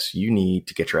eating this, you need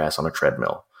to get your ass on a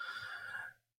treadmill.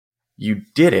 You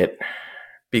did it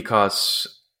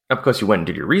because, not because you went and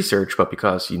did your research, but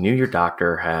because you knew your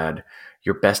doctor had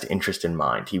your best interest in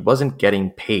mind. He wasn't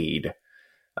getting paid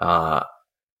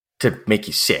to make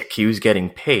you sick. He was getting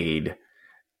paid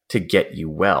to get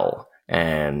you well.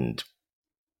 And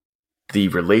the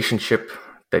relationship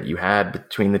that you had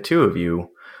between the two of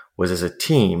you was as a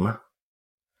team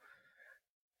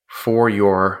for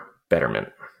your betterment.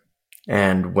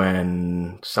 And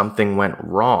when something went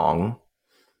wrong,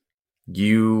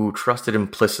 you trusted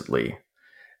implicitly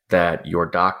that your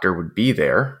doctor would be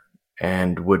there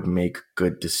and would make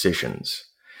good decisions.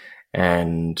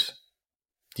 And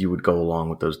you would go along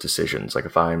with those decisions. Like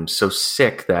if I'm so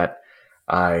sick that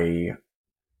I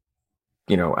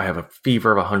have a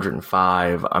fever of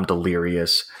 105, I'm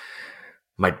delirious,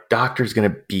 my doctor's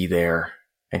going to be there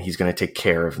and he's going to take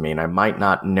care of me. And I might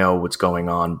not know what's going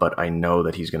on, but I know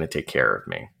that he's going to take care of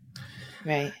me.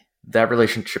 Right. That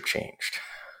relationship changed.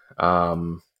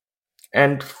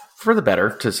 And for the better,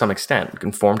 to some extent.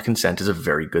 Informed consent is a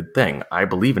very good thing. I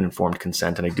believe in informed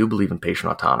consent, and I do believe in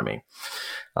patient autonomy.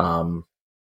 And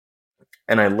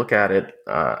I look at it,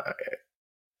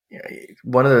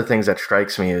 one of the things that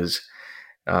strikes me is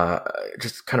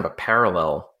just kind of a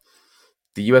parallel.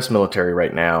 The U.S. military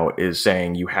right now is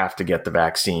saying you have to get the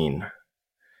vaccine.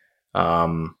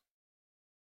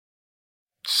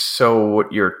 So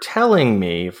what you're telling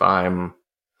me, if I'm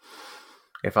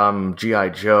G.I.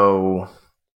 Joe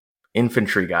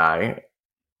infantry guy,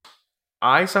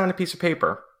 I signed a piece of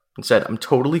paper and said, I'm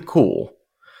totally cool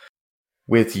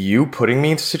with you putting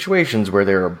me into situations where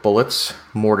there are bullets,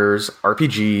 mortars,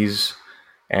 RPGs,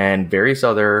 and various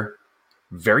other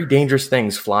very dangerous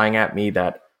things flying at me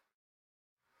that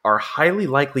are highly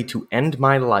likely to end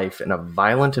my life in a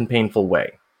violent and painful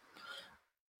way.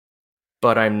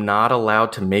 But I'm not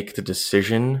allowed to make the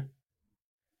decision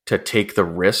to take the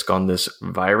risk on this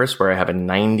virus where I have a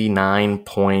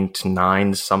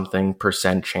 99.9 something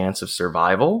 % chance of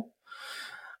survival.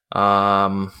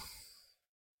 But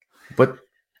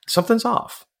something's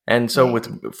off. And so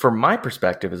from my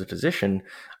perspective as a physician,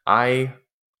 I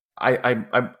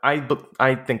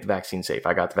think the vaccine's safe.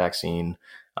 I got the vaccine.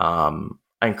 I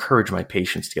encourage my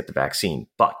patients to get the vaccine,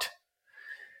 but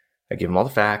I give them all the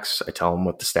facts. I tell them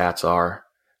what the stats are.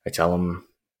 I tell them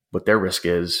what their risk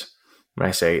is. And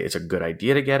I say it's a good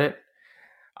idea to get it.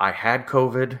 I had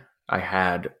COVID. I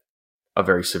had a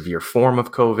very severe form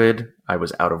of COVID. I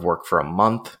was out of work for a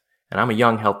month. And I'm a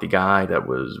young, healthy guy that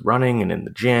was running and in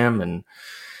the gym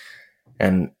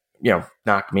and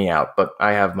knocked me out. But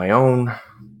I have my own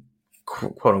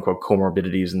quote unquote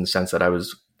comorbidities in the sense that I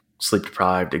was sleep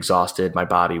deprived, exhausted. My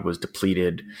body was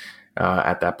depleted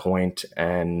at that point,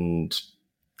 and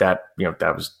that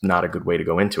was not a good way to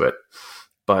go into it.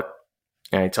 But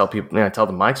I tell people, I tell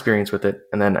them my experience with it,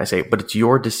 and then I say, but it's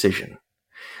your decision.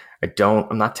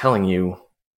 I'm not telling you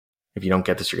if you don't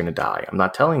get this, you're going to die. I'm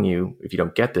not telling you if you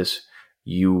don't get this,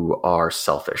 you are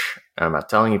selfish. And I'm not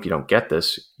telling you if you don't get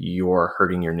this, you're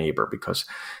hurting your neighbor, because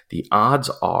the odds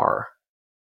are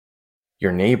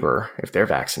your neighbor, if they're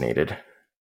vaccinated,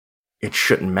 it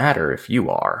shouldn't matter if you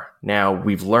are. Now,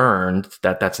 we've learned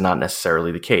that that's not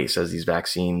necessarily the case, as these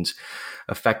vaccines'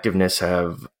 effectiveness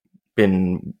have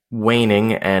been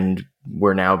waning, and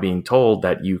we're now being told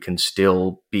that you can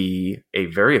still be a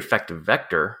very effective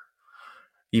vector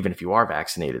even if you are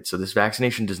vaccinated. So this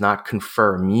vaccination does not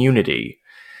confer immunity.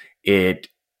 It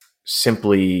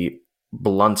simply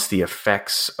blunts the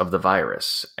effects of the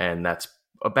virus, and that's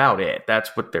about it.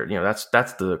 That's what they're,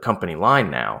 that's the company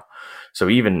line now. So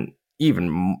even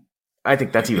I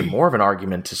think that's even more of an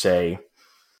argument to say,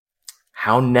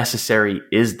 how necessary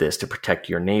is this to protect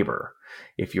your neighbor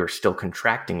if you're still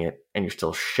contracting it and you're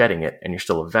still shedding it and you're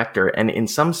still a vector? And in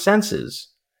some sense,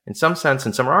 and some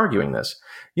are arguing this,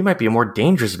 you might be a more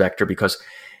dangerous vector, because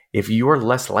if you're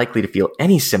less likely to feel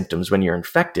any symptoms when you're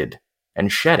infected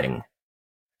and shedding,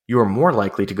 you are more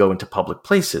likely to go into public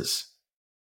places.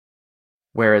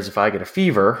 Whereas if I get a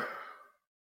fever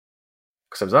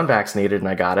because I was unvaccinated and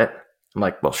I got it, I'm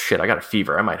like, well, shit, I got a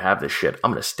fever. I might have this shit.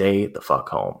 I'm going to stay the fuck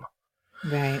home.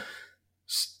 Right.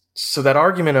 So that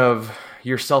argument of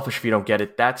you're selfish if you don't get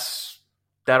it, that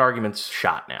argument's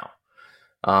shot now.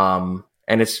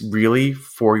 And it's really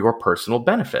for your personal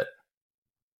benefit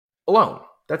alone.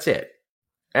 That's it.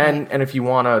 And if you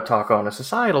want to talk on a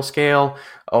societal scale,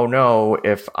 oh no,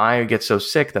 if I get so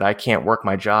sick that I can't work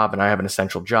my job and I have an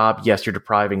essential job, yes, you're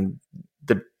depriving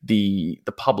the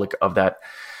public of that,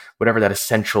 whatever that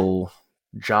essential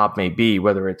job may be,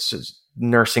 whether it's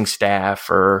nursing staff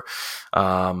or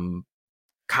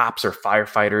cops or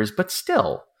firefighters. But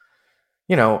still,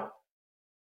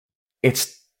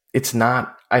 it's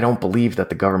not, I don't believe that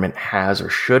the government has or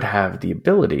should have the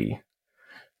ability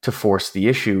to force the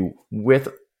issue with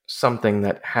something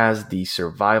that has the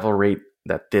survival rate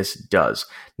that this does.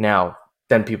 Now,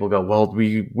 then people go, well,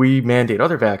 we mandate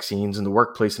other vaccines in the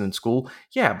workplace and in school.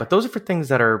 Yeah, but those are for things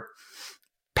that are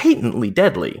patently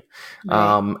deadly.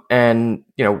 Right. And,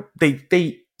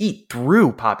 they eat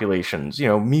through populations,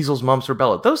 measles, mumps,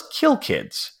 rubella. Those kill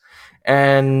kids.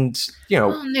 And,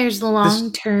 and there's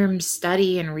long-term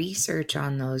study and research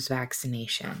on those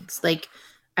vaccinations. Like,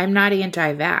 I'm not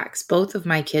anti-vax. Both of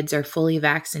my kids are fully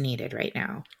vaccinated right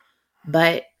now.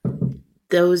 But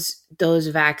those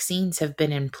vaccines have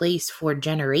been in place for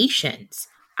generations.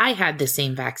 I had the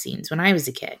same vaccines when I was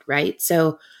a kid, right?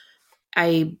 So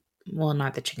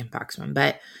not the chickenpox one,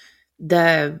 but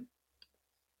there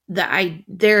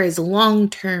is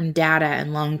long-term data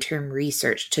and long-term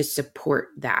research to support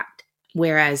that.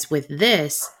 Whereas with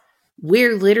this,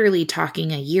 we're literally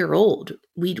talking a year old.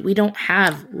 We don't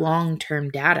have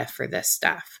long-term data for this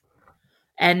stuff.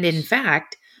 And in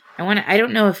fact, I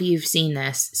don't know if you've seen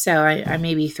this, so I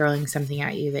may be throwing something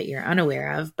at you that you're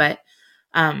unaware of, but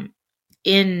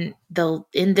in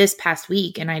this past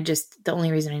week, and the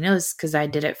only reason I know is because I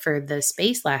did it for the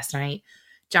space last night,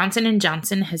 Johnson &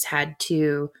 Johnson has had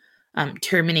to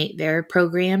terminate their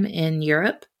program in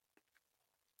Europe.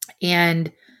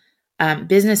 And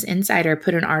Business Insider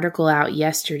put an article out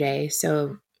yesterday,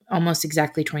 so almost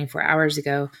exactly 24 hours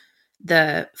ago.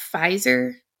 The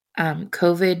Pfizer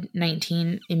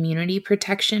COVID-19 immunity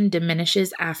protection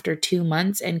diminishes after 2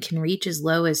 months and can reach as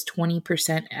low as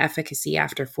 20% efficacy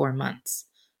after 4 months,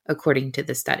 according to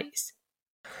the studies.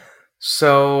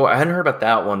 So I hadn't heard about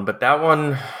that one, but that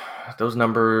one, those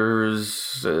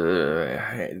numbers,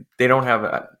 they don't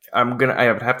have. I would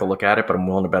have to look at it, but I'm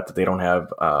willing to bet that they don't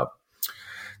have a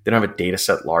data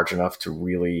set large enough to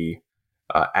really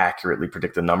accurately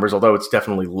predict the numbers. Although it's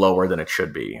definitely lower than it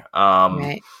should be.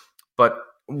 Right. But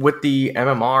with the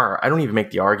MMR, I don't even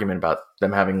make the argument about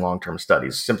them having long-term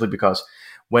studies, simply because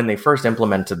when they first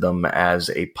implemented them as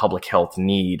a public health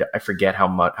need, I forget how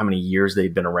many years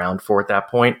they'd been around for at that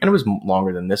point, and it was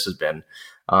longer than this has been.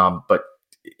 But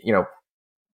you're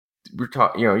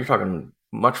talking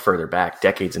much further back,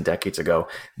 decades and decades ago.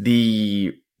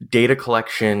 The data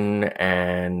collection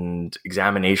and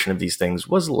examination of these things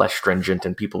was less stringent,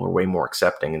 and people were way more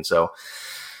accepting, and so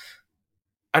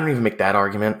I don't even make that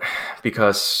argument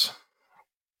because,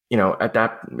 at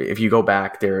that, if you go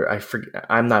back there,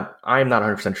 I'm not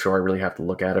 100% sure. I really have to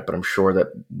look at it, but I'm sure that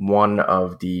one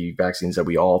of the vaccines that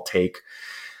we all take,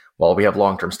 while we have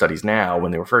long-term studies now,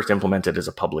 when they were first implemented as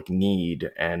a public need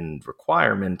and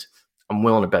requirement, I'm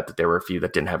willing to bet that there were a few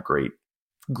that didn't have great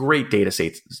data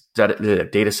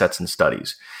sets and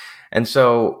studies. And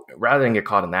so rather than get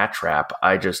caught in that trap,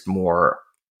 I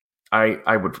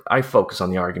focus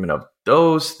on the argument of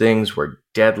those things were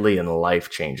deadly and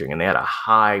life-changing, and they had a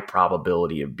high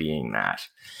probability of being that.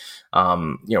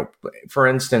 For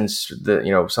instance,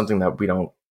 something that we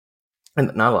don't,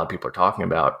 and not a lot of people are talking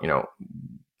about, in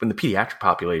the pediatric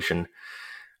population,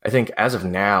 I think as of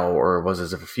now, or was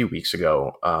as of a few weeks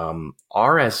ago,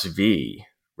 RSV,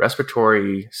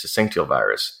 respiratory syncytial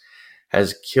virus,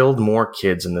 has killed more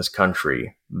kids in this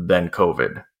country than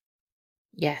COVID.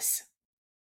 Yes.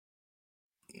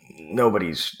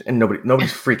 Nobody's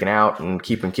freaking out and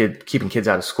keeping kids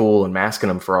out of school and masking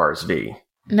them for RSV.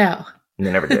 No. And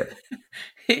they never did.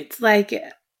 It's like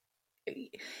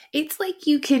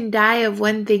you can die of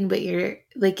one thing, but you're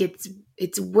like,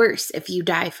 it's worse if you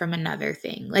die from another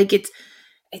thing. Like it's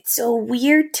so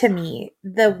weird to me,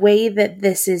 the way that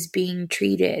this is being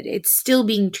treated. It's still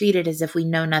being treated as if we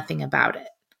know nothing about it.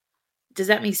 Does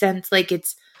that make sense? Like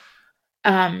it's,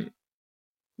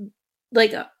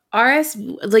 like RS,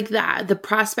 like the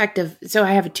prospect of, so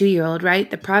I have a 2-year-old,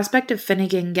 right? The prospect of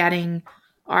Finnegan getting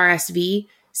RSV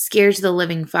scares the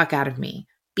living fuck out of me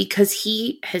because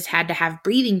he has had to have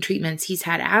breathing treatments. He's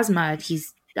had asthma.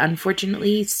 He's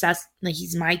unfortunately,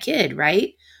 he's my kid,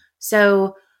 right?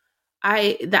 So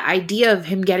the idea of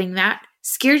him getting that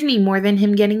scares me more than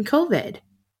him getting COVID.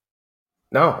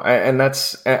 No, and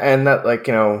that, like,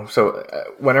 so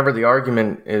whenever the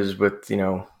argument is with,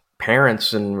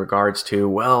 parents in regards to,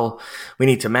 well, we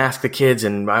need to mask the kids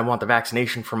and I want the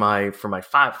vaccination for my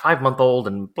 5-month-old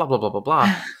and blah, blah, blah, blah,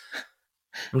 blah.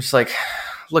 I'm just like,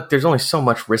 look, there's only so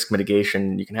much risk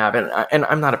mitigation you can have. And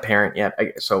I'm not a parent yet.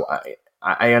 So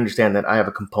I understand that I have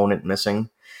a component missing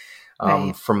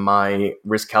from my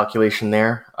risk calculation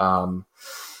there.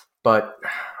 But,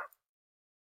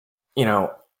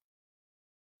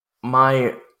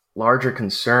 my larger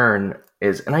concern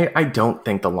is, and I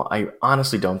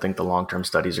honestly don't think the long-term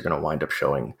studies are going to wind up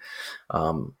showing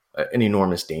an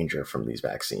enormous danger from these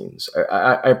vaccines.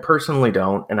 I personally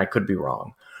don't, and I could be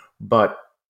wrong. But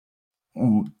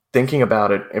thinking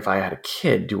about it, if I had a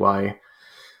kid,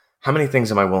 how many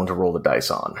things am I willing to roll the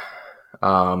dice on?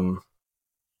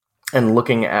 And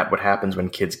looking at what happens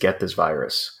when kids get this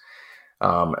virus,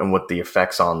 and what the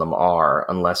effects on them are,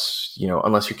 unless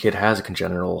your kid has a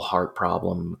congenital heart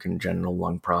problem, congenital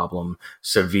lung problem,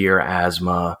 severe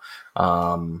asthma,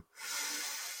 an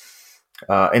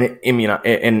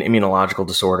immunological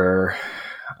disorder,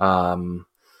 something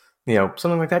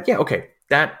like that. Yeah, okay,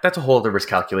 that's a whole other risk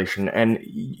calculation, and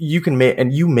you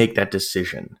make that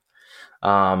decision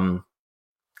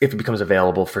if it becomes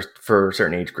available for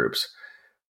certain age groups,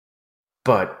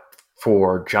 but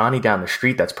for Johnny down the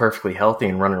street that's perfectly healthy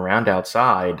and running around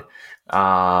outside,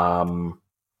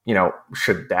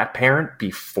 should that parent be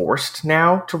forced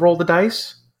now to roll the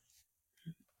dice?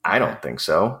 I don't think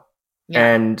so.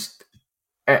 Yeah.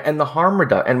 And the harm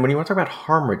reduction, and when you want to talk about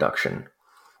harm reduction,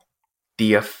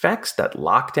 the effects that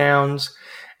lockdowns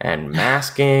and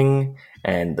masking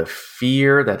and the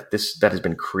fear that has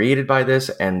been created by this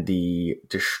and the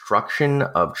destruction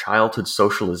of childhood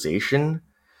socialization,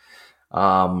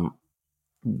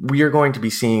 we are going to be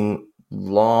seeing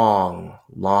long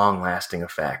lasting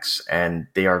effects, and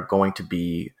they're going to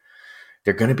be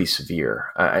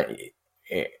severe.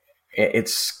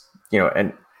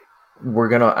 and we're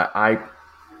going to,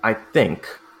 I think,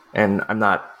 and I'm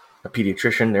not a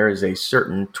pediatrician, there is a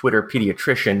certain Twitter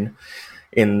pediatrician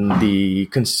in the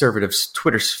conservative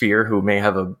Twitter sphere who may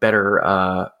have a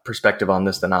better perspective on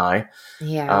this than I.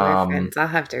 Yeah, we're friends. I'll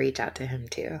have to reach out to him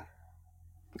too.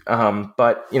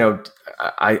 But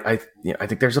I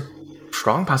think there's a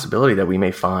strong possibility that we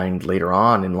may find later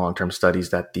on in long-term studies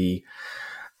that the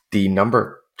number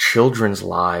of children's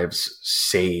lives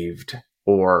saved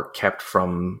or kept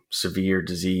from severe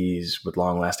disease with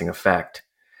long-lasting effect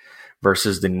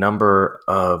versus the number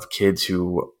of kids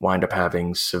who wind up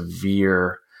having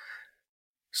severe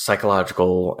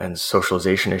psychological and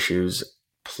socialization issues,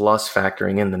 plus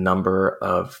factoring in the number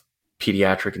of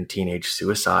pediatric and teenage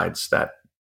suicides that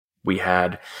we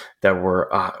had that were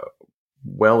a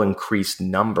well increased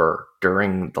number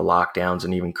during the lockdowns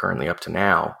and even currently up to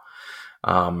now.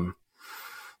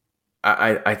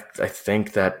 I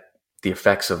think that the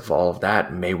effects of all of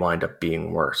that may wind up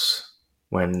being worse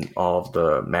when all of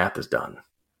the math is done.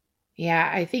 Yeah,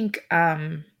 I think,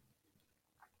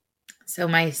 so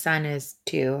my son is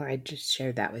 2. I just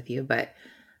shared that with you, but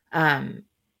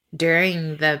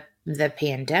during the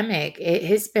pandemic, it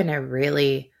has been a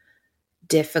really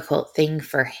difficult thing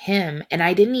for him. And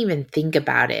I didn't even think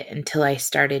about it until I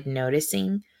started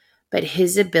noticing, but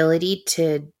his ability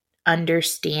to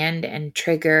understand and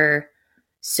trigger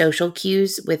social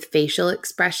cues with facial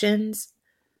expressions,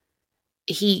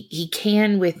 he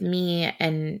can with me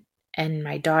and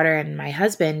my daughter and my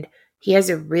husband. He has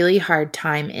a really hard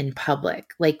time in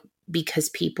public, like, because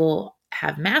people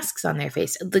have masks on their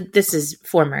face. This is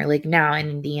former, like now in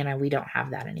Indiana, we don't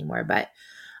have that anymore. But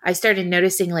I started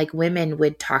noticing like women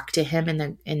would talk to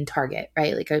him in Target,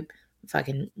 right? Like a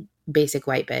fucking basic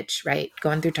white bitch, right?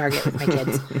 Going through Target with my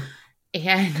kids.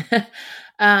 And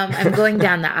I'm going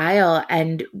down the aisle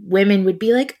and women would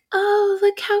be like, "Oh,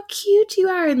 look how cute you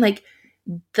are." And like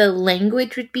the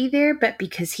language would be there, but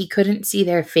because he couldn't see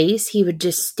their face, he would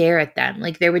just stare at them.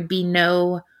 Like there would be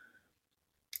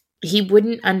he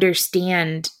wouldn't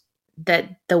understand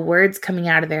that the words coming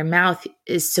out of their mouth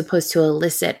is supposed to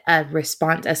elicit a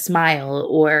response, a smile,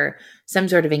 or some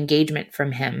sort of engagement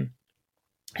from him.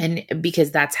 And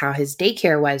because that's how his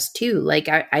daycare was too. Like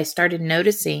I started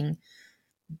noticing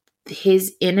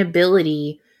his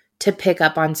inability to pick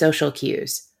up on social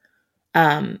cues.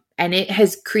 And it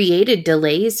has created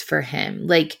delays for him.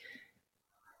 Like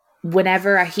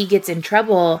whenever he gets in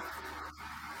trouble,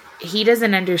 he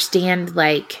doesn't understand,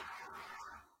 like,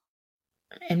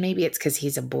 and maybe it's because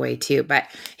he's a boy too, but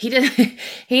he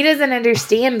doesn't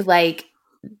understand, like,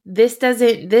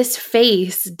 this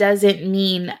face doesn't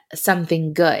mean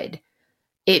something good.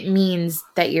 It means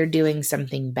that you're doing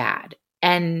something bad.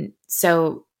 And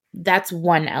so that's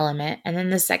one element. And then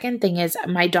the second thing is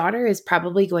my daughter is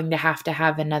probably going to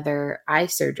have another eye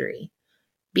surgery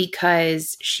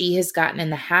because she has gotten in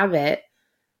the habit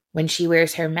when she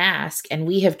wears her mask, and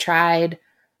we have tried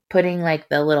putting like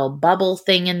the little bubble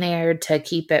thing in there to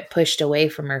keep it pushed away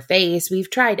from her face. We've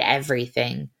tried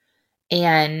everything.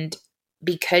 And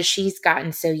because she's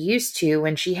gotten so used to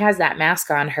when she has that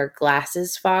mask on, her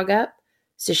glasses fog up.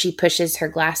 So she pushes her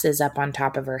glasses up on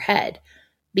top of her head.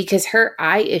 Because her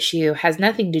eye issue has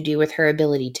nothing to do with her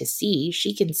ability to see.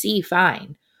 She can see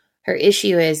fine. Her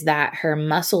issue is that her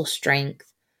muscle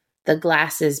strength, the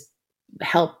glasses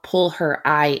help pull her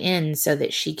eye in so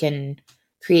that she can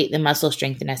create the muscle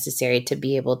strength necessary to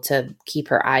be able to keep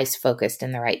her eyes focused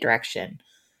in the right direction.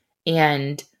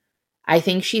 And I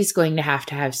think she's going to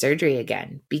have surgery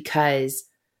again because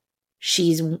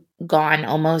she's gone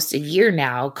almost a year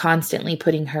now constantly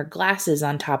putting her glasses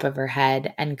on top of her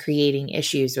head and creating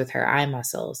issues with her eye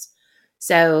muscles.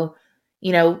 So,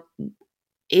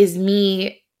 is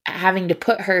me having to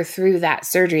put her through that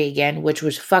surgery again, which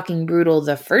was fucking brutal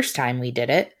the first time we did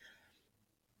it,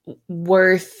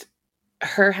 worth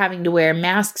her having to wear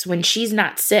masks when she's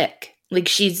not sick? Like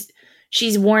she's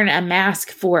worn a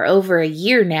mask for over a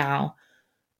year now,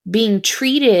 being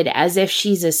treated as if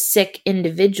she's a sick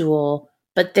individual,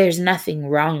 but there's nothing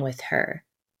wrong with her.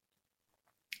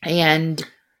 And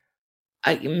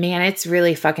man, it's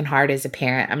really fucking hard as a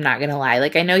parent. I'm not going to lie.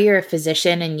 Like, I know you're a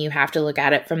physician and you have to look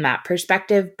at it from that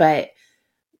perspective, but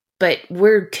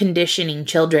we're conditioning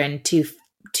children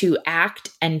to act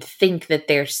and think that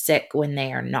they're sick when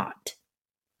they are not.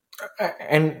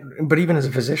 But even as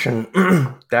a physician,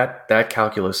 that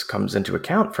calculus comes into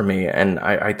account for me. And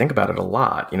I think about it a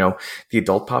lot. The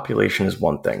adult population is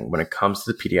one thing. When it comes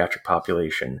to the pediatric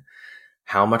population,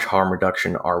 how much harm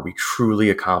reduction are we truly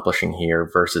accomplishing here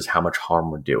versus how much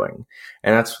harm we're doing?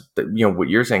 And that's, what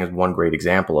you're saying is one great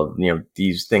example of,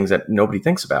 these things that nobody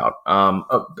thinks about.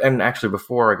 And actually,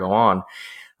 before I go on,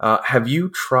 have you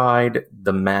tried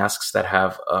the masks that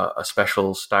have a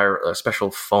special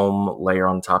foam layer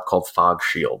on top called Fog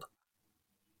Shield?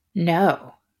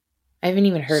 No, I haven't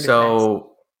even heard of this.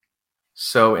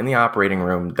 So in the operating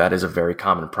room, that is a very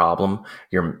common problem.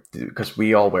 Because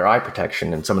we all wear eye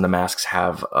protection, and some of the masks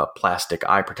have a plastic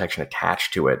eye protection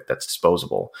attached to it that's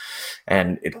disposable,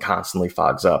 and it constantly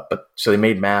fogs up. But so they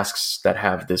made masks that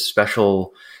have this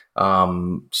special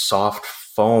soft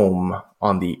foam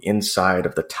on the inside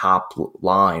of the top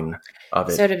line of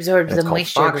it, so it absorbs the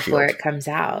moisture before Shield. It comes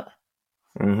out.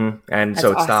 Mm-hmm. And That's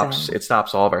so it awesome.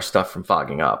 stops all of our stuff from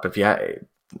fogging up. If you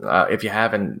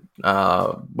haven't,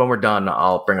 when we're done,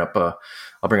 I'll bring up a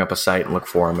site and look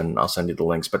for them, and I'll send you the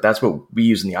links. But that's what we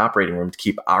use in the operating room to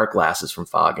keep our glasses from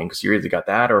fogging, because you either got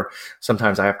that, or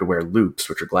sometimes I have to wear loupes,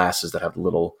 which are glasses that have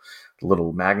little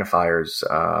magnifiers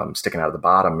sticking out of the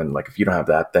bottom. And like, if you don't have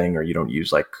that thing, or you don't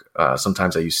use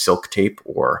sometimes I use silk tape,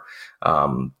 or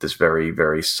this very,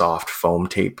 very soft foam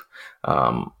tape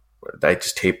that I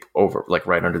just tape over, like,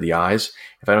 right under the eyes.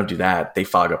 If I don't do that, they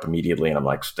fog up immediately, and I'm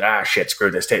like, shit,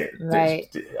 screw this. Take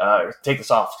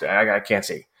this off. I can't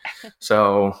see.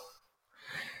 So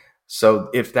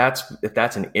if that's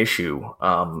an issue,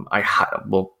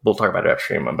 we'll talk about it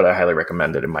upstream, but I highly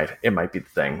recommend it. It might be the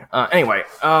thing. Anyway,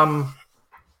 no,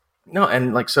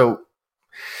 and so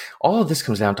all of this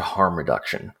comes down to harm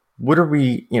reduction. What are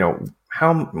we,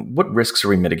 what risks are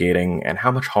we mitigating, and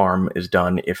how much harm is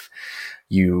done if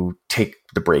you take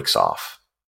the brakes off,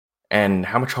 and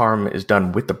how much harm is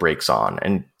done with the brakes on?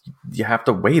 And you have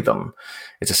to weigh them.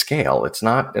 It's a scale. It's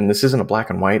not, and this isn't a black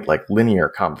and white, like, linear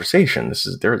conversation.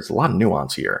 There's a lot of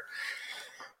nuance here.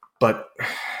 But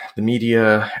the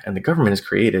media and the government has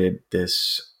created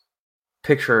this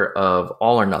picture of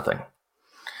all or nothing.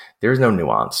 There's no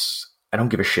nuance. I don't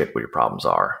give a shit what your problems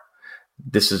are.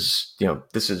 This is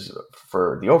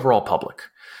for the overall public.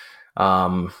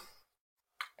 And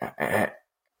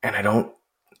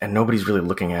nobody's really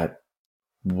looking at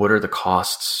what are the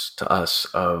costs to us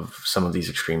of some of these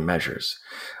extreme measures.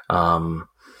 Like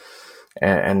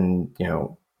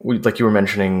you were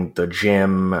mentioning, the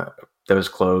gym that was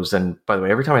closed. And by the way,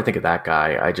 every time I think of that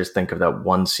guy, I just think of that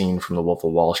one scene from The Wolf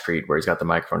of Wall Street where he's got the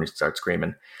microphone and he starts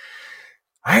screaming,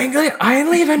 I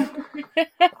ain't leaving.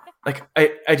 Like,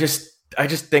 I just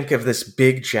think of this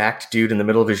big jacked dude in the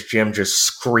middle of his gym just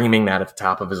screaming that at the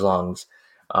top of his lungs.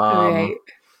 Right.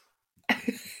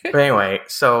 But anyway,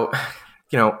 so,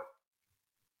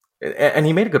 and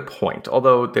he made a good point,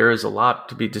 although there is a lot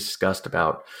to be discussed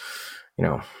about,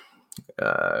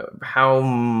 how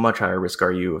much higher risk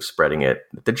are you of spreading it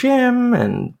at the gym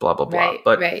and blah, blah, blah. Right,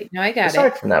 but right. No, I got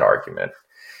aside from that argument,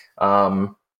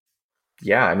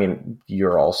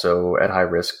 you're also at high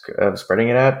risk of spreading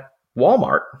it at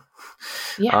Walmart.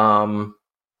 Yeah.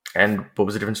 And what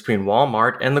was the difference between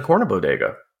Walmart and the Corner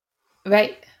Bodega?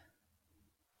 Right.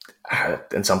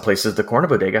 In some places, the Corner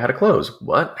Bodega had to close.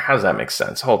 What? How does that make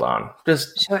sense? Hold on.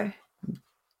 Just Sure.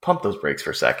 pump those brakes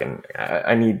for a second.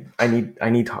 I need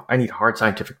hard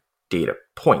scientific data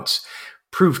points.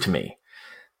 Prove to me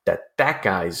that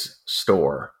guy's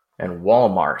store and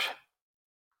Walmart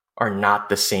are not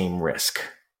the same risk.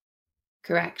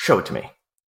 Correct. Show it to me.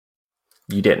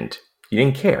 You didn't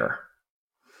care.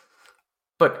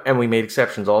 And we made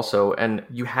exceptions also, and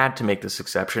you had to make this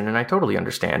exception, and I totally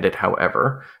understand it.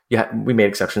 However, we made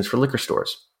exceptions for liquor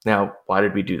stores. Now, why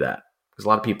did we do that? Because a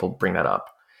lot of people bring that up.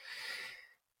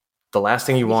 The last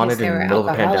thing you wanted in the middle of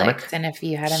a pandemic. And if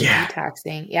you had them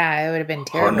detoxing, it would have been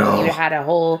terrible. Oh, no. You would have had a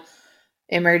whole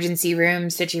emergency room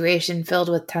situation filled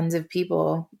with tons of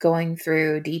people going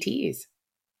through DTs.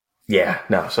 Yeah,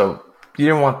 no. So you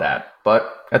didn't want that.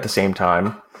 But at the same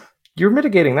time, you're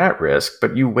mitigating that risk,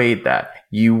 but you weighed that.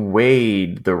 You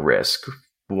weighed the risk,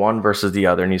 one versus the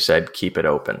other, and you said, keep it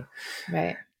open.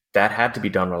 Right. That had to be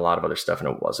done with a lot of other stuff, and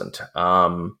it wasn't.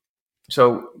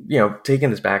 So, taking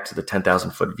this back to the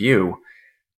 10,000 foot view,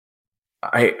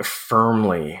 I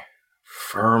firmly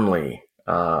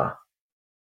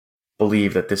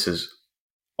believe that this is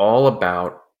all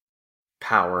about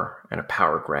power and a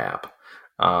power grab,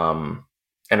 and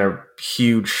a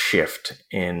huge shift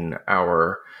in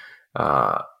our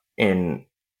in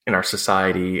our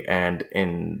society and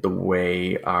in the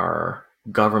way our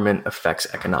government affects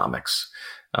economics.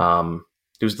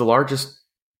 It was the largest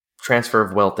transfer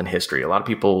of wealth in history. A lot of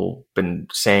people have been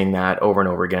saying that over and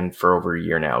over again for over a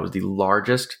year now. It was the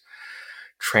largest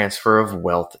transfer of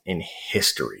wealth in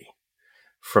history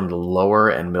from the lower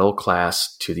and middle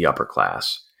class to the upper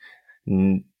class.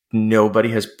 Nobody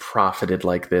has profited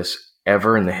like this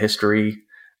ever in the history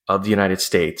of the United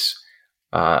States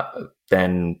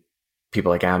than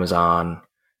people like Amazon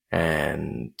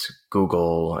and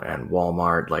Google and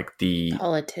Walmart, like the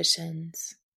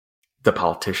politicians.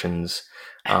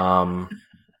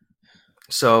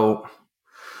 So,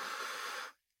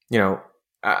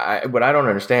 what I don't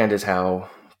understand is how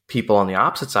people on the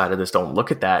opposite side of this don't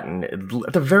look at that and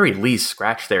at the very least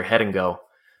scratch their head and go,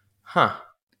 huh,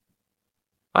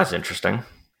 that's interesting.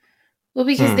 Well,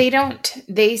 because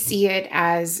they see it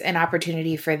as an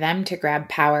opportunity for them to grab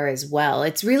power as well.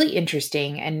 It's really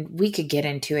interesting, and we could get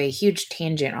into a huge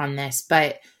tangent on this,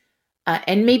 but,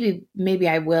 and maybe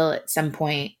I will at some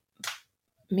point,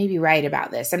 maybe write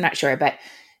about this. I'm not sure, but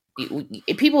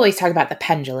people always talk about the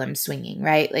pendulum swinging,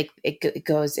 right? Like it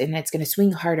goes and it's going to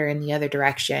swing harder in the other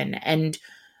direction. And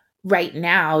right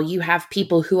now you have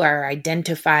people who are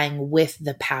identifying with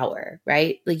the power,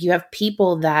 right? Like you have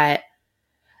people that,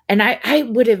 and I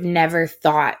would have never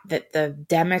thought that the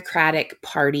Democratic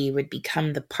Party would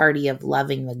become the party of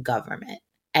loving the government,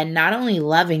 and not only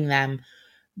loving them,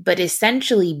 but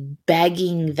essentially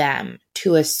begging them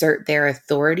to assert their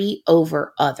authority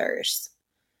over others.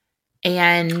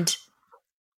 And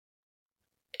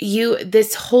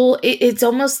it's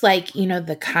almost like,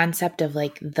 the concept of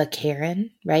like the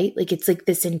Karen, right? Like it's like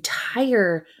this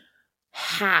entire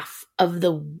half of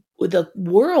the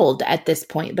world at this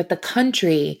point, but the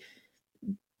country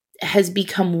has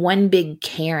become one big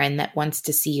Karen that wants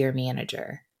to see your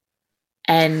manager.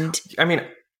 And I mean,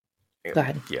 go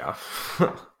ahead. Yeah.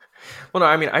 Well, no,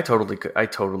 I mean, I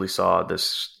totally saw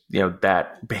this,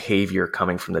 that behavior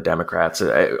coming from the Democrats,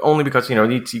 only because,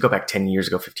 you go back 10 years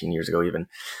ago, 15 years ago even,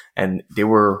 and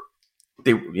the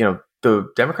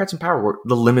Democrats in power were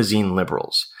the limousine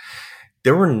liberals.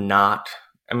 There were not,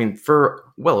 I mean, for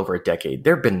well over a decade,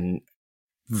 there have been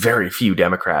very few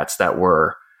Democrats that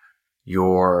were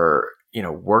your,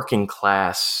 working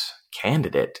class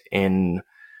candidate in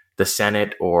the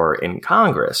Senate or in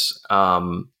Congress.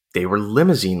 They were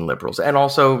limousine liberals. And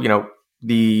also,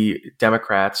 the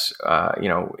Democrats,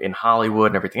 in Hollywood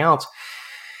and everything else,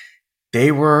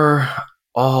 they were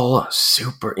all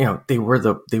super, they were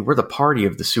the party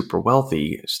of the super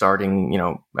wealthy starting,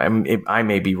 I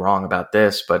may be wrong about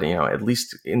this, but, at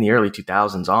least in the early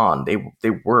 2000s on,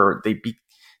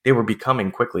 they were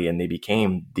becoming quickly, and they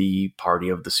became the party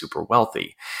of the super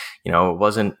wealthy. It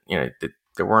wasn't,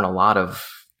 there weren't a lot of,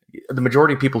 the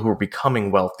majority of people who were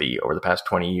becoming wealthy over the past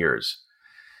 20 years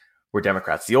were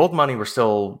Democrats. The old money were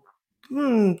still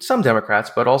some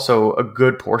Democrats, but also a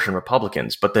good portion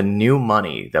Republicans. But the new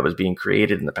money that was being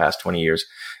created in the past 20 years,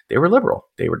 they were liberal.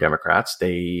 They were Democrats.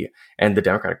 And the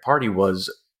Democratic Party was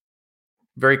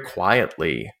very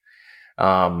quietly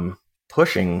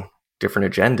pushing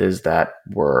different agendas that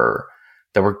were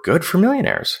good for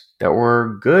millionaires, that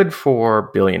were good for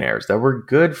billionaires, that were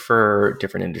good for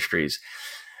different industries,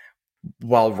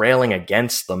 while railing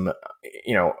against them,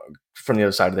 from the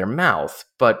other side of their mouth.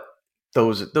 But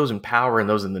those in power and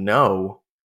those in the know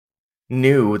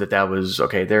knew that was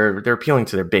okay. They're appealing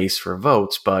to their base for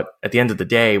votes, but at the end of the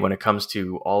day, when it comes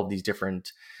to all of these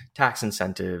different tax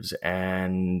incentives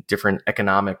and different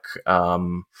economic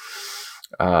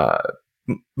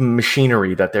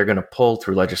machinery that they're going to pull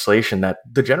through legislation that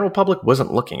the general public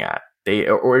wasn't looking at,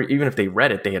 or even if they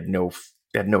read it, they had no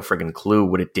friggin' clue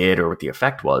what it did or what the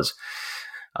effect was.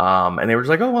 And they were just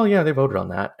like, oh, well, yeah, they voted on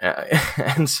that.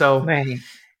 And so right.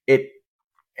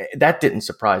 That didn't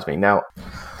surprise me. Now,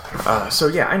 so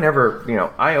yeah,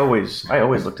 I always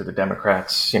looked at the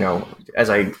Democrats, as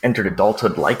I entered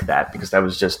adulthood like that, because that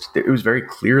was it was very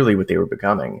clearly what they were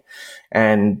becoming.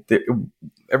 And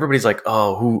everybody's like,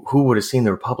 oh, who would have seen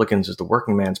the Republicans as the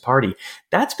working man's party?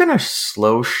 That's been a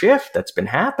slow shift that's been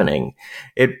happening.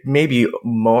 It may be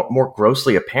more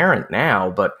grossly apparent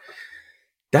now, but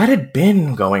that had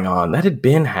been going on. That had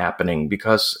been happening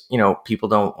because, people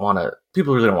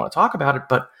really don't want to talk about it,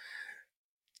 but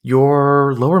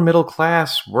your lower middle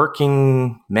class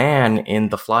working man in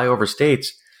the flyover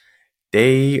states,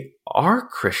 they are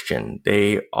Christian.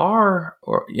 They are,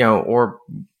 or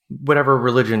whatever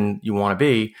religion you want to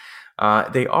be.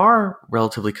 They are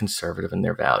relatively conservative in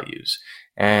their values,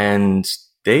 and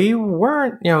they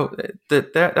weren't,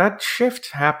 that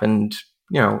shift happened,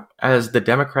 as the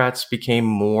Democrats became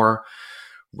more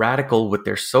radical with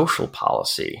their social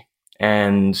policy.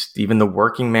 And even the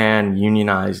working man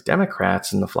unionized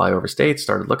Democrats in the flyover states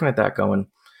started looking at that going,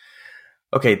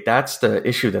 okay, that's the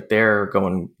issue that they're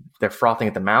frothing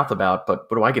at the mouth about, but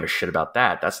what do I give a shit about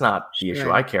that? That's not the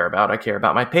issue I care about. I care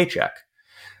about my paycheck.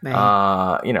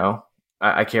 Right.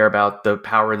 I care about the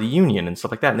power of the union and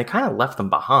stuff like that. And they kind of left them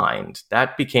behind.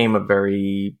 That became a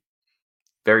very,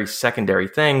 very secondary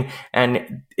thing.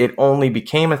 And it only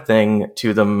became a thing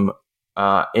to them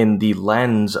in the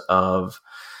lens of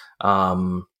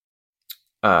what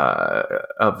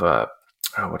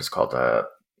is called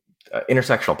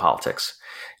intersectional politics.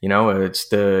 It's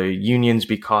the unions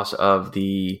because of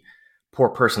the poor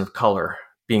person of color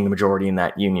being the majority in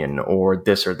that union, or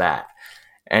this or that.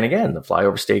 And again, the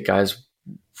flyover state guys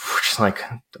were just like,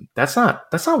 that's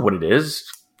not what it is.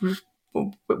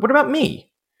 What about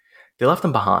me? They left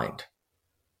them behind.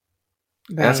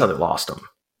 Right. That's how they lost them.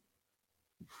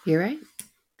 You're right.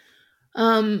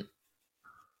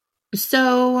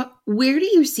 So where do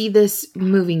you see this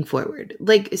moving forward?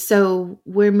 So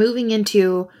we're moving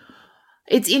into,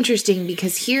 it's interesting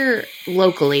because here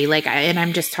locally, and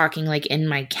I'm just talking in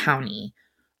my county,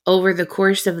 over the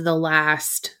course of the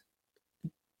last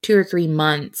 2 or 3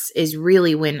 months is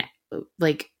really when,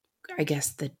 I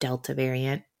guess the Delta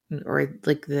variant or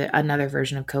another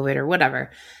version of COVID or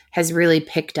whatever has really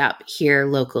picked up here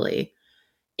locally.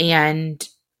 And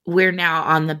we're now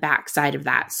on the backside of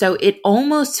that. So it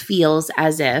almost feels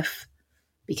as if,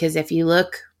 because if you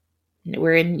look,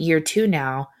 we're in year 2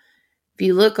 now. If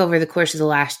you look over the course of the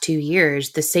last 2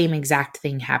 years, the same exact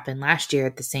thing happened last year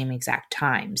at the same exact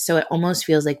time. So it almost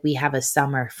feels like we have a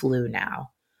summer flu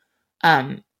now.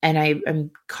 And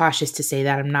I'm cautious to say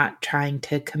that. I'm not trying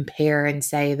to compare and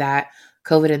say that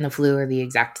COVID and the flu are the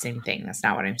exact same thing. That's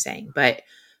not what I'm saying. But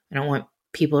I don't want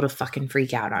people to fucking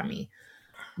freak out on me.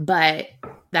 But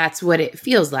that's what it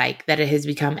feels like, that it has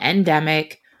become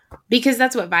endemic, because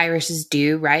that's what viruses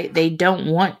do, right? They don't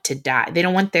want to die. They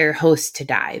don't want their host to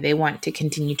die. They want to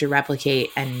continue to replicate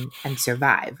and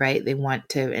survive, right? They want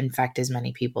to infect as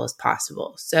many people as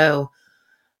possible. So,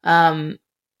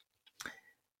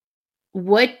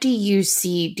 what do you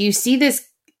see? Do you see this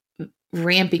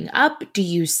ramping up? Do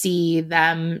you see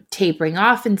them tapering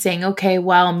off and saying, okay,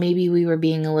 well, maybe we were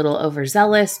being a little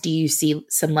overzealous? Do you see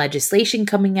some legislation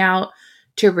coming out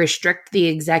to restrict the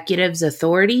executive's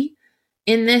authority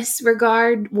in this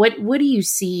regard? What do you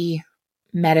see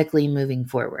medically moving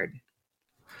forward?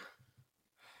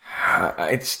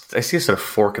 I see a sort of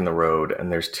fork in the road,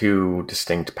 and there's 2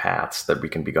 distinct paths that we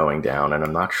can be going down, and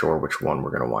I'm not sure which one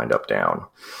we're going to wind up down.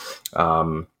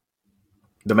 The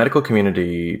medical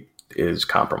community is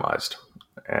compromised,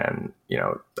 and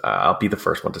I'll be the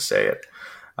first one to say it.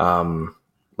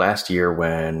 Last year,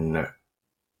 when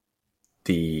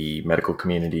the medical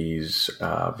community's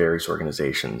various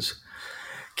organizations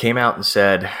came out and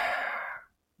said,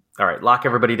 all right, lock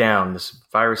everybody down, this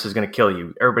virus is going to kill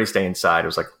you, everybody stay inside, it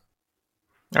was like,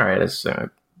 all right, that's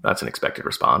an expected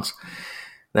response.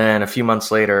 Then a few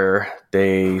months later,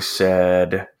 they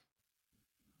said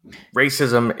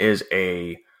racism is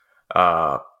a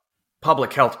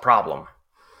public health problem.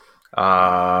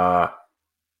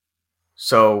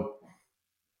 So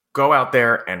go out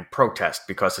there and protest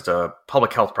because it's a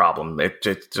public health problem.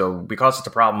 So because it's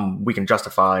a problem, we can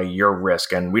justify your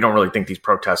risk. And we don't really think these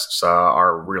protests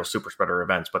are real super spreader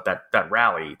events. But that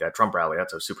rally, that Trump rally,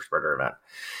 that's a super spreader event.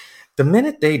 The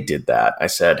minute they did that, I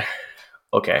said,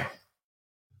 okay,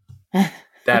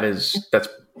 that's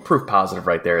proof positive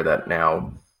right there that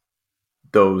now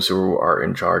those who are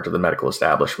in charge of the medical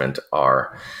establishment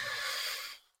are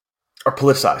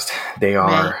politicized.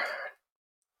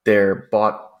 They're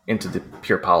bought into the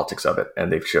pure politics of it,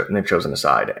 and they've chosen a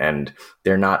side, and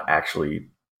they're not actually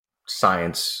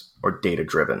science or data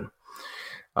driven.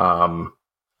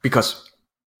 Because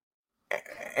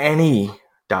any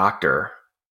doctor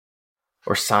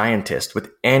or scientist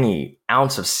with any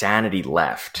ounce of sanity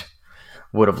left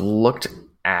would have looked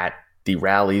at the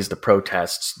rallies, the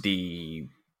protests, the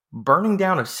burning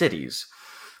down of cities,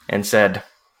 and said,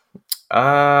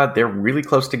 they're really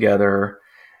close together.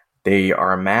 They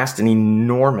are amassed in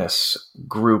enormous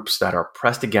groups that are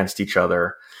pressed against each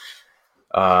other.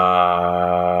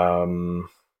 Even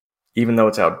though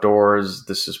it's outdoors,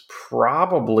 this is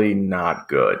probably not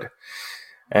good.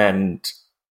 And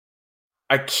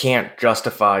I can't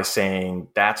justify saying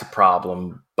that's a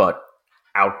problem, but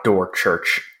outdoor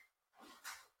church,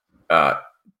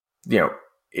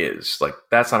 is like,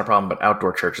 that's not a problem, but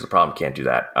outdoor church is a problem. Can't do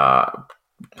that.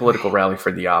 Political rally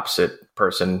for the opposite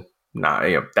person,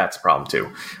 that's a problem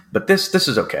too. But this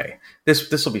is okay.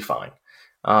 This will be fine.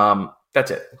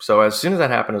 That's it. So as soon as that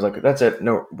happened, I was like, that's it.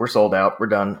 No, we're sold out. We're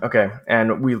done. Okay.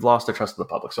 And we've lost the trust of the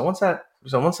public. So once that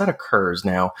occurs,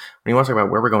 now when you want to talk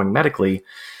about where we're going medically,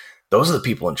 those are the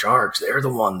people in charge. They're the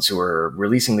ones who are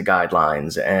releasing the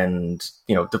guidelines, and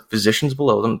the physicians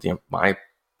below them. My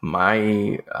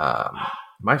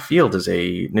field is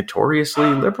a notoriously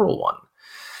liberal one.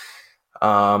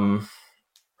 Now,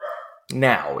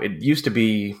 it used to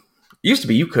be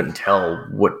you couldn't tell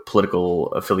what political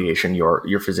affiliation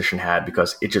your physician had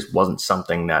because it just wasn't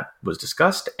something that was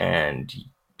discussed, and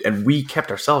we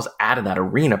kept ourselves out of that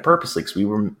arena purposely because we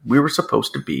were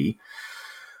supposed to be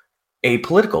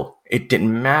apolitical. It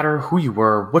didn't matter who you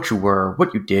were, what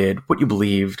you did, what you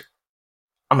believed.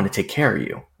 I'm going to take care of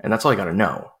you, and that's all you got to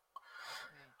know.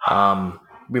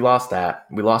 We lost that.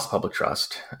 We lost public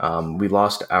trust. We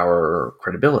lost our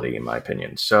credibility, in my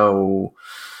opinion. So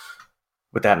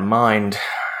with that in mind,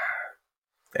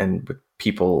 and with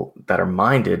people that are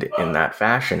minded in that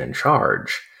fashion in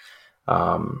charge,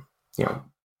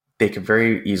 they could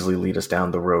very easily lead us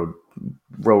down the road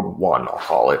one, I'll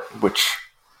call it, which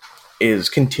is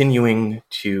continuing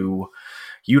to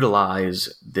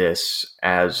utilize this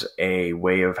as a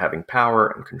way of having power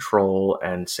and control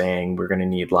and saying, we're going to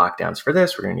need lockdowns for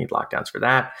this, we're going to need lockdowns for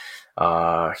that.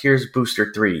 Here's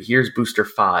booster 3, here's booster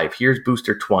 5, here's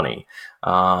booster 20.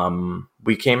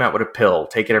 We came out with a pill,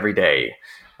 take it every day.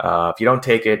 If you don't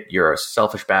take it, you're a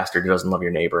selfish bastard who doesn't love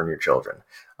your neighbor and your children.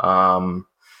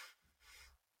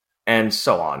 And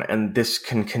so on. And this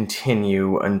can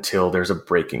continue until there's a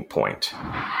breaking point.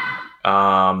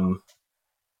 A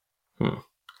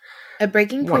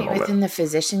breaking point within the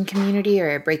physician community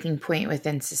or a breaking point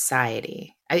within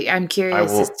society? I'm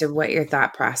curious as to what your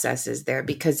thought process is there,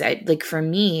 because for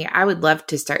me, I would love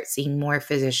to start seeing more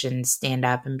physicians stand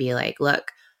up and be like,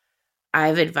 look,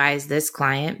 I've advised this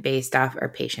client based off, or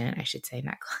patient, I should say,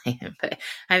 not client, but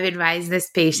I've advised this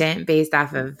patient based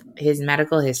off of his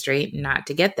medical history not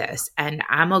to get this. And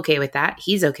I'm okay with that.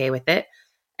 He's okay with it.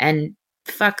 And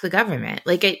fuck the government.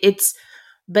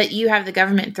 But you have the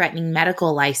government threatening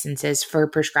medical licenses for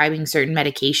prescribing certain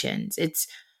medications.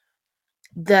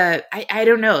 I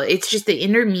don't know. It's just the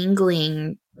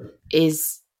intermingling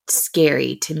is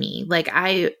scary to me.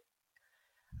 I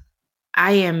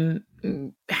am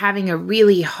having a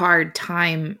really hard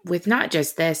time with not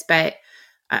just this, but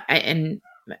and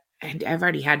I've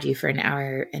already had you for an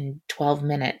hour and 12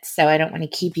 minutes, so I don't want to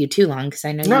keep you too long because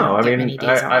I know you don't get many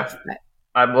days off.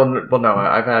 No,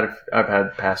 I've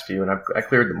had past few, and I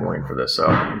cleared the morning for this, so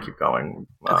I can keep going.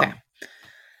 Okay.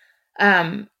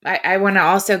 I want to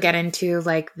also get into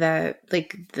the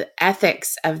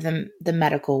ethics of the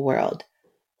medical world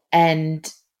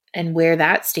and where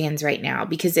that stands right now,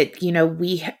 because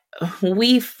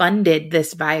we funded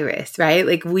this virus, right?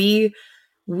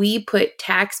 We put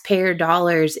taxpayer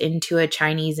dollars into a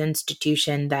Chinese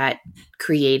institution that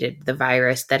created the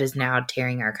virus that is now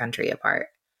tearing our country apart.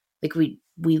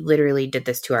 We literally did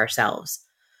this to ourselves.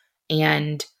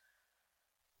 And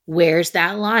where's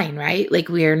that line, right?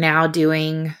 We are now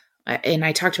doing, and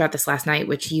I talked about this last night,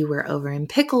 which you were over in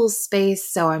Pickles space,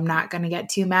 so I'm not going to get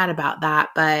too mad about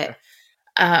that, but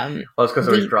well, it's because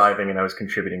I was driving and I was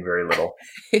contributing very little.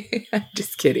 I'm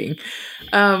just kidding.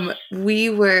 We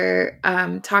were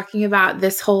talking about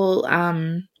this whole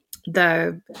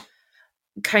the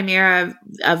chimera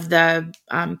of the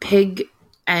pig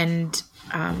and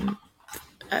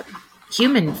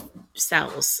human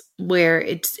cells, where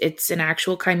it's an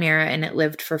actual chimera and it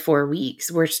lived for 4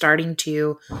 weeks. We're starting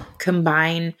to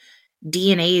combine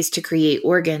DNAs to create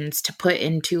organs to put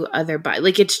into other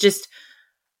bodies. It's just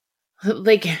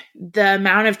the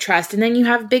amount of trust. And then you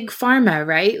have big pharma,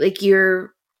 right?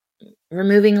 You're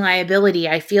removing liability.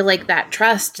 I feel like that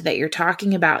trust that you're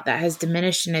talking about that has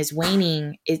diminished and is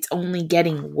waning, it's only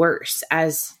getting worse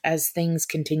as things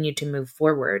continue to move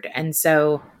forward. And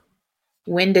so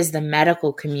when does the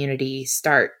medical community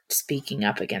start speaking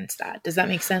up against that? Does that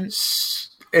make sense?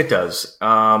 It does.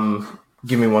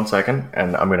 Give me 1 second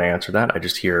and I'm going to answer that. I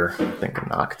just hear, I think, a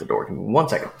knock at the door. Give me 1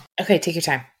 second. Okay, take your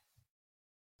time.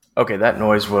 Okay, that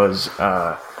noise was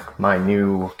my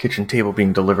new kitchen table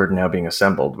being delivered and now being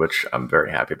assembled, which I'm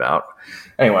very happy about.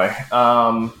 Anyway,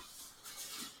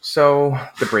 so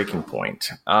the breaking point.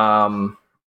 I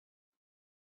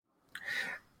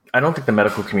don't think the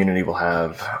medical community will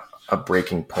have a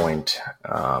breaking point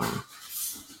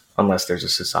unless there's a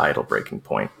societal breaking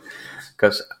point.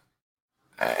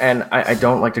 And I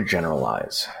don't like to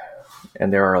generalize.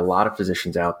 And there are a lot of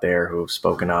physicians out there who have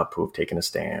spoken up, who have taken a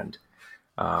stand.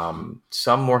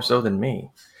 Some more so than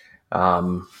me,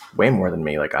 way more than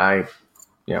me. I'm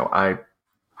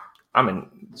an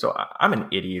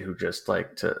idiot who just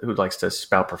who likes to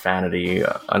spout profanity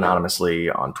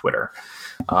anonymously on Twitter.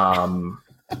 And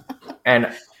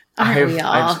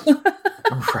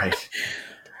right.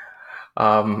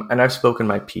 And I've spoken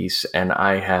my piece, and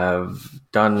I have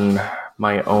done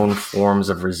my own forms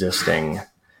of resisting,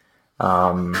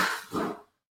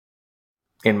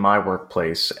 in my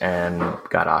workplace and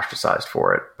got ostracized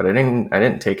for it. But I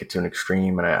didn't take it to an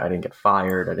extreme, and I didn't get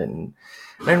fired. I didn't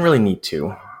really need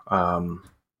to.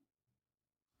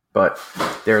 But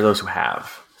there are those who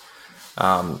have.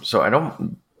 So I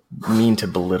don't mean to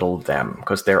belittle them,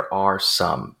 because there are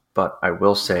some, but I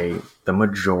will say the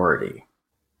majority,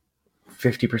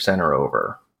 50% or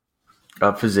over,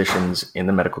 of physicians in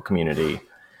the medical community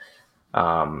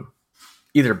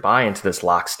either buy into this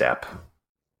lockstep,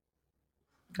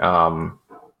 because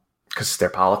it's their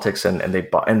politics, and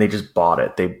they just bought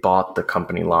it. They bought the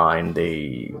company line.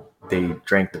 They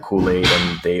drank the Kool-Aid,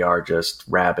 and they are just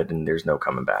rabid, and there's no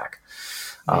coming back.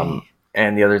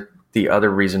 And the other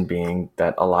reason being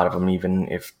that a lot of them,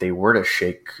 even if they were to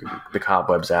shake the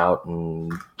cobwebs out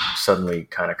and suddenly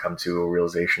kind of come to a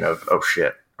realization of, oh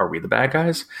shit, are we the bad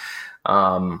guys?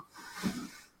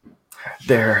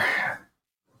 There,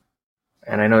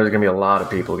 and I know there's going to be a lot of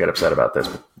people who get upset about this,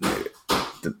 but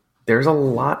there's a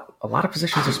lot of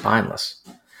physicians are spineless.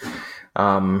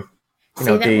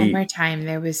 Say that one more time.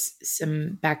 There was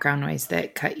some background noise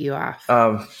that cut you off.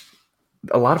 A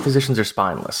lot of physicians are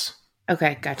spineless.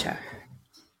 Okay, gotcha.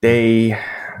 They,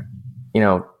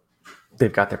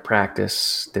 they've got their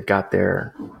practice, they've got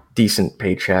their decent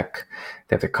paycheck,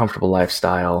 they have their comfortable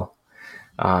lifestyle.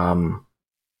 And,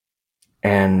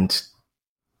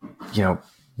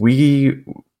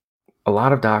 a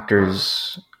lot of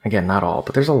doctors, again, not all,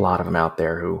 but there's a lot of them out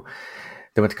there who,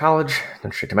 they went to college,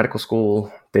 went straight to medical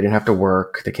school, they didn't have to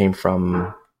work, they came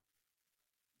from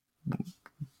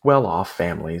well-off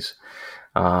families.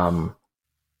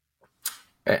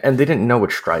 And they didn't know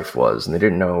what strife was, and they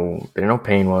didn't know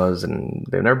pain was, and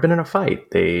they've never been in a fight.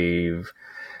 They've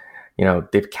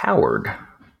cowered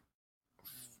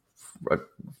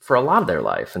for a lot of their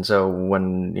life. And so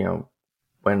when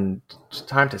it's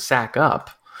time to sack up,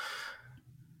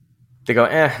 they go,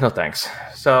 no thanks.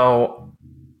 So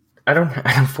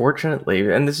unfortunately,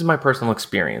 and this is my personal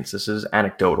experience, this is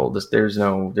anecdotal. There's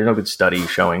no good study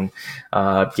showing,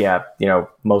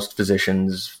 most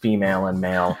physicians, female and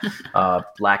male,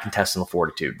 lack intestinal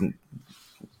fortitude.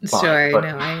 Fine, sure,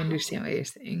 no, I understand what you're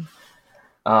saying.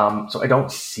 So I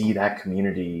don't see that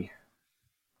community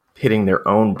hitting their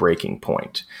own breaking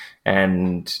point.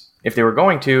 And if they were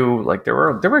going to, like, there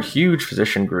were huge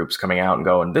physician groups coming out and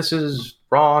going, this is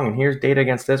wrong, and here's data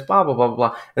against this, blah, blah, blah, blah, blah.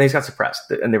 And they just got suppressed,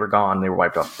 and they were gone, they were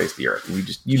wiped off the face of the earth. And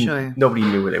sure. Nobody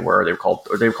knew who they were. They were called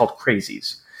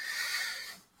crazies.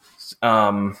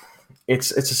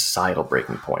 It's a societal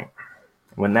breaking point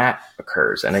when that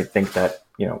occurs. And I think that,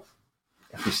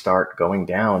 if you start going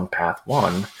down path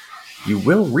one, you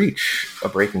will reach a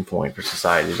breaking point for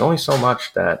society. There's only so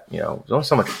much there's only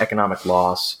so much economic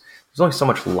loss. There's only so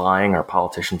much lying our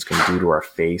politicians can do to our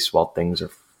face while things are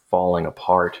falling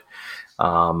apart.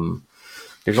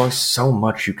 There's only so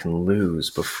much you can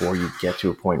lose before you get to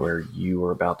a point where you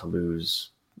are about to lose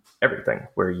everything,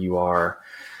 where you are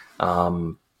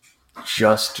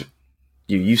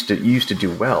you used to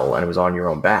do well, and it was on your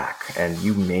own back, and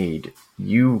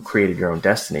you created your own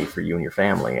destiny for you and your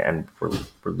family, and we're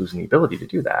losing the ability to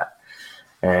do that.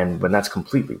 And when that's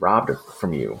completely robbed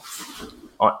from you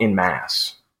in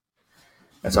mass,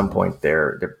 at some point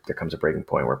there comes a breaking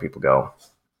point where people go,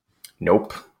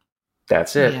 nope,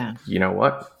 that's it. Yeah. You know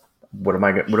what? What have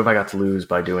I got to lose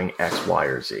by doing X, Y,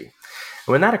 or Z? And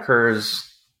when that occurs,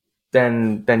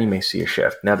 then you may see a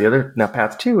shift. Now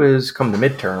path two is, come the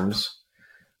midterms,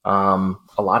 a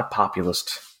lot of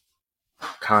populist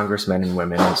congressmen and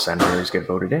women and senators get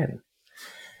voted in,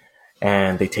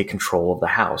 and they take control of the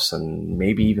House and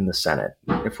maybe even the Senate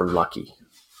if we're lucky.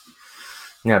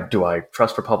 Now, do I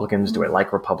trust Republicans? Do I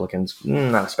like Republicans?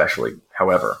 Not especially.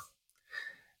 However,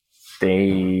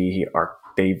 they've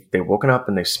woken up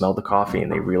and they've smelled the coffee,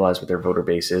 and they realize what their voter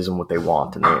base is and what they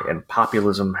want. And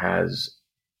populism has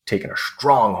taken a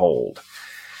strong hold,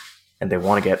 and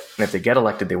if they get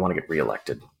elected, they want to get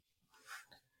reelected.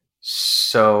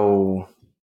 So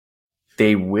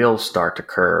they will start to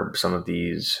curb some of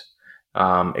these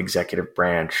executive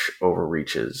branch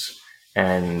overreaches,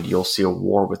 and you'll see a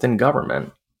war within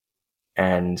government.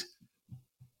 And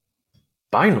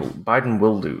Biden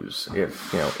will lose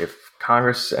if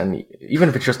Congress, and even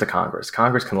if it's just the Congress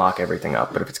can lock everything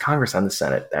up. But if it's Congress and the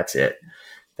Senate, that's it.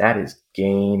 That is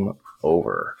game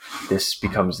over. This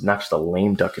becomes not just a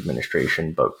lame duck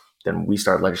administration, but then we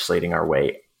start legislating our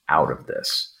way out of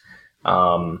this.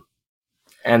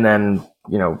 And then,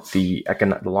 the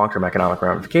long-term economic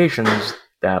ramifications,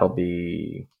 that'll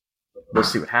be we'll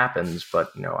see what happens.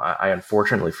 But I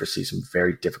unfortunately foresee some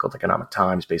very difficult economic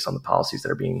times based on the policies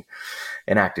that are being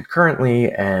enacted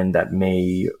currently, and that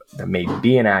may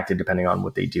be enacted depending on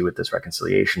what they do with this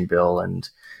reconciliation bill and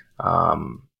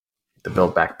the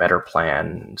Build Back Better plan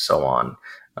and so on.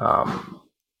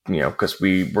 Because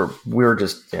we're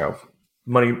just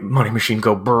money machine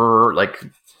go brr, like.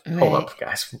 Right. Hold up,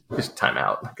 guys. Just time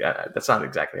out. That's not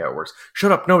exactly how it works.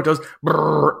 Shut up. No, it does.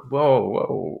 Brrr.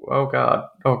 Whoa. Oh, God.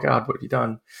 What have you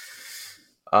done?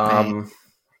 Right.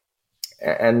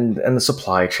 And the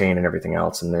supply chain and everything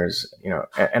else. And there's,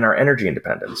 and our energy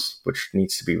independence, which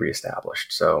needs to be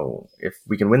reestablished. So if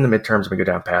we can win the midterms and we go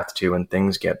down path 2 and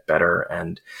things get better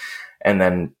and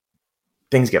then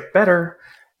things get better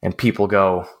and people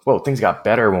go, whoa, things got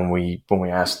better when we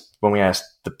asked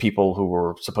the people who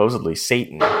were supposedly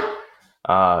Satan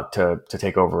to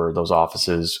take over those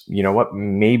offices, you know what?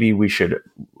 Maybe we should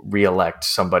reelect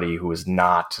somebody who is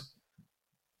not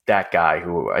that guy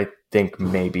who I think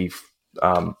maybe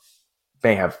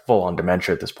may have full-on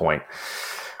dementia at this point.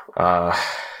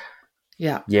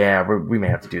 Yeah, we may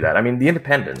have to do that. I mean, the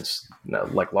independents,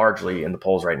 like largely in the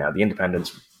polls right now, the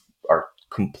independents are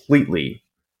completely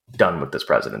done with this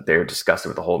president. They're disgusted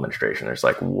with the whole administration. There's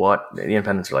like, what? The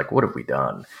independents are like, what have we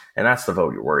done? And that's the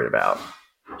vote you're worried about.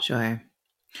 Sure.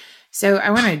 So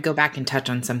I want to go back and touch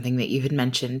on something that you had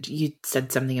mentioned. You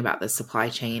said something about the supply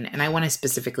chain, and I want to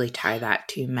specifically tie that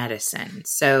to medicine.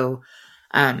 So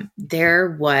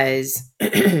there was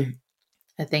a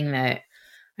thing that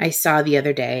I saw the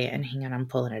other day, and hang on, I'm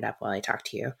pulling it up while I talk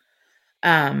to you.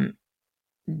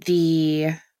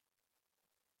 The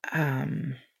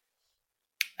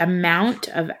amount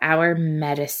of our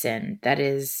medicine that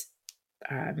is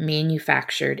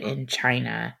manufactured in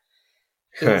China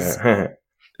is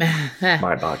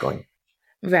mind-boggling.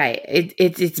 Right.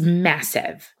 It's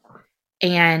massive.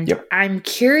 And yep. I'm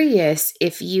curious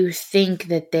if you think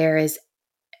that there is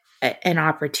an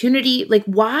opportunity. Like,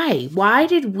 why? Why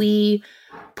did we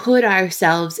put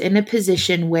ourselves in a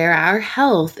position where our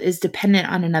health is dependent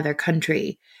on another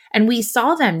country? And we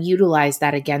saw them utilize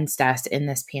that against us in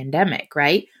this pandemic,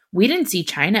 right? We didn't see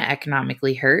China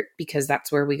economically hurt because that's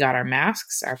where we got our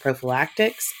masks, our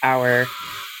prophylactics, our,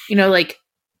 and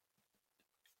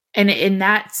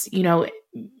that's,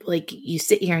 like you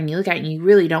sit here and you look at it and you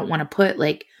really don't want to put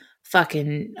like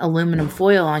fucking aluminum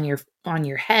foil on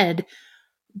your head.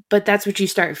 But that's what you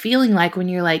start feeling like when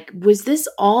you're like, was this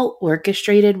all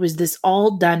orchestrated? Was this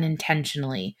all done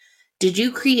intentionally? Did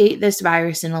you create this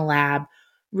virus in a lab,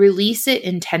 release it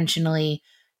intentionally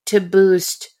to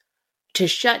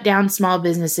shut down small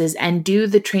businesses and do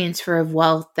the transfer of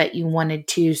wealth that you wanted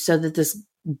to so that this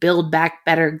Build Back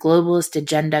Better globalist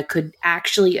agenda could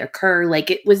actually occur?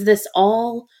 Like, was this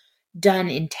all done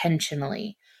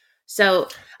intentionally? So,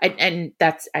 I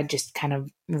just kind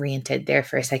of ranted there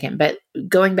for a second, but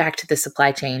going back to the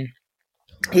supply chain,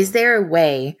 is there a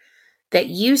way that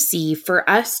you see for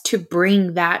us to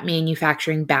bring that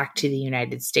manufacturing back to the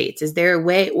United States? Is there a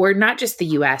way, or not just the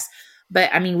U.S., but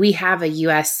I mean, we have a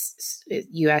USCMA,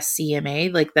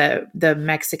 like the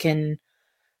Mexican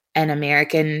and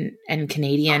American and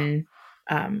Canadian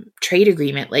trade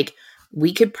agreement. Like,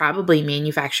 we could probably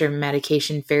manufacture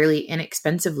medication fairly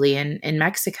inexpensively in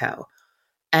Mexico.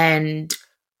 And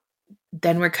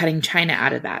then we're cutting China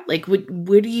out of that. Like, what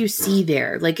do you see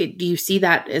there? Like, do you see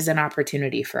that as an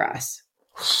opportunity for us?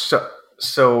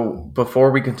 So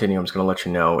before we continue, I'm just going to let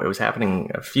you know it was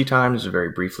happening a few times,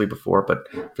 very briefly before,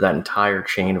 but for that entire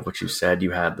chain of what you said,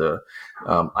 you had the,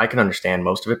 I can understand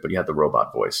most of it, but you had the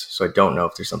robot voice. So I don't know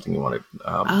if there's something you want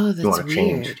to,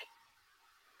 change. Weird.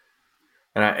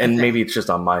 And maybe it's just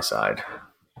on my side.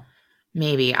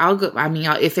 Maybe I'll go. I mean,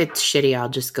 if it's shitty, I'll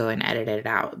just go and edit it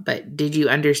out. But did you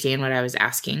understand what I was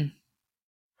asking?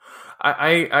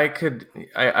 I could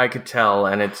tell,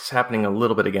 and it's happening a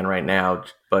little bit again right now,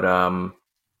 but I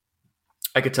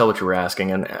could tell what you were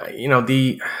asking. And I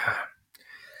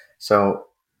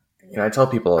tell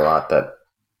people a lot that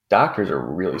doctors are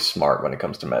really smart when it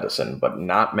comes to medicine, but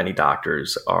not many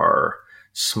doctors are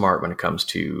smart when it comes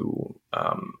to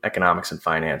economics and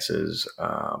finances,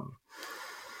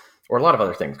 or a lot of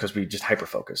other things, because we just hyper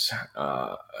focus.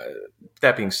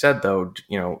 That being said, though,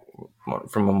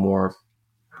 from a more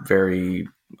very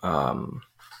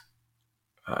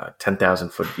 10,000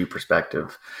 foot view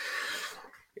perspective,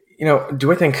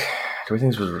 do I think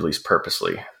this was released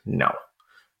purposely? No.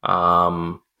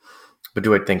 But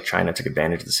do I think China took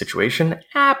advantage of the situation?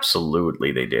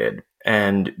 Absolutely, they did.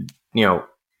 And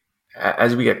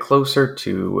as we get closer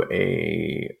to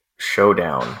a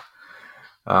showdown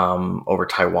over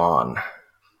Taiwan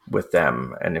with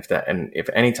them, and if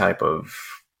any type of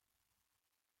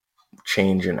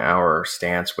change in our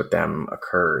stance with them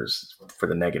occurs for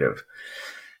the negative,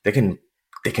 they can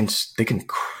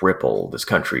cripple this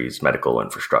country's medical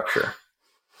infrastructure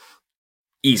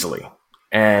easily.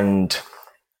 And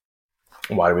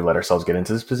why do we let ourselves get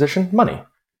into this position? Money.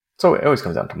 So it always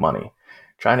comes down to money.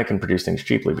 China can produce things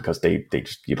cheaply because they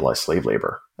just utilize slave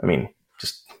labor. I mean,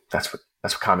 just that's what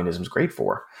communism is great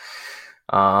for.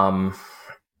 And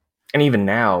even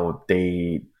now,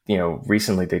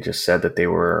 recently they just said that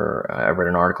I read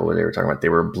an article where they were talking about they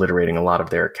were obliterating a lot of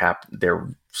their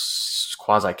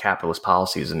quasi-capitalist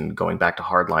policies and going back to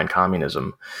hardline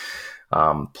communism,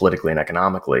 politically and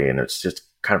economically. And it's just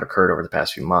kind of occurred over the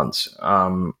past few months.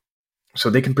 So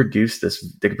they can produce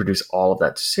all of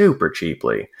that super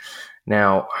cheaply.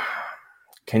 Now,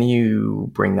 can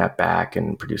you bring that back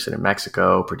and produce it in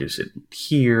Mexico, produce it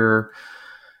here?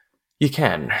 You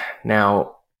can.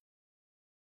 Now,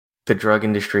 the drug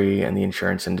industry and the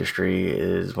insurance industry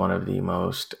is one of the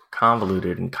most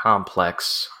convoluted and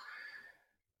complex.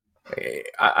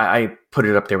 I put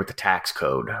it up there with the tax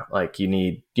code. Like you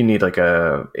need like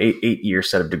a 8-year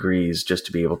set of degrees just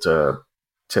to be able to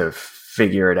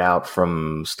figure it out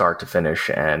from start to finish,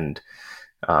 and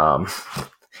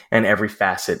every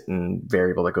facet and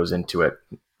variable that goes into it.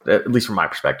 At least from my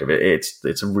perspective,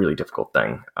 it's a really difficult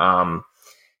thing.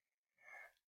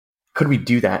 Could we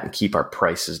do that and keep our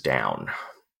prices down?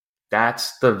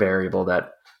 That's the variable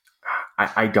that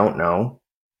I don't know.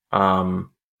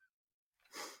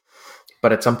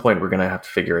 But at some point, we're going to have to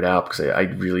figure it out, because I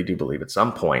really do believe at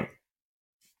some point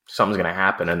something's going to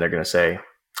happen and they're going to say, you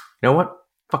know what?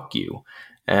 Fuck you.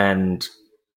 And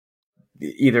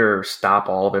either stop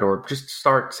all of it or just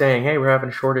start saying, hey, we're having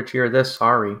a shortage here of this.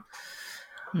 Sorry.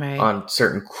 Right. On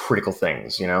certain critical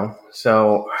things,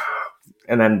 So,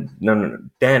 and then,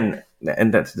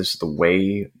 this is the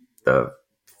way the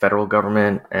federal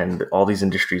government and all these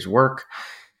industries work.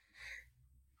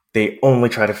 They only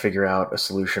try to figure out a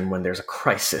solution when there's a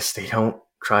crisis. They don't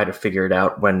try to figure it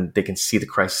out when they can see the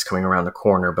crisis coming around the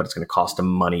corner, but it's going to cost them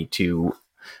money to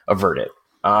avert it.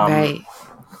 Right.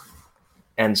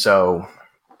 And so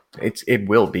it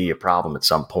will be a problem at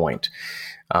some point.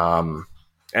 And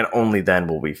only then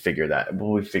will we figure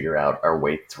out our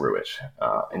way through it.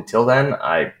 Until then,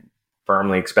 I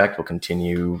firmly expect we'll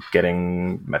continue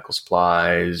getting medical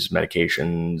supplies,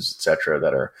 medications, etc.,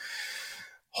 that are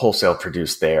wholesale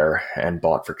produced there and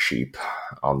bought for cheap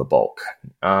on the bulk.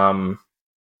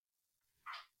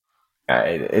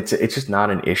 It's just not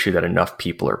an issue that enough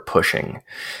people are pushing.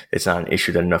 It's not an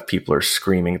issue that enough people are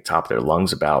screaming at the top of their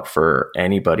lungs about for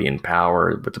anybody in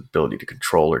power with the ability to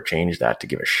control or change that to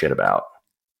give a shit about.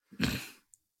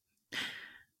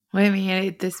 Well, I mean,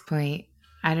 at this point,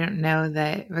 I don't know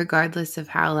that regardless of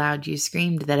how loud you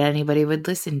screamed that anybody would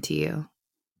listen to you.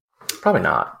 Probably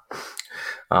not.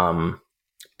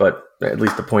 But at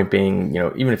least the point being,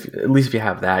 even if you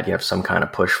have that, you have some kind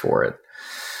of push for it.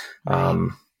 Right.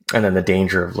 And then the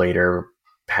danger of later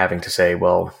having to say,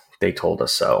 well, they told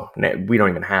us so. We don't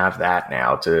even have that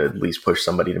now to at least push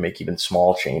somebody to make even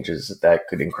small changes that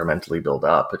could incrementally build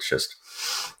up. It's just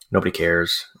nobody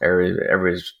cares.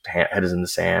 Everybody's head is in the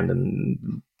sand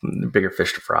and bigger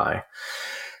fish to fry.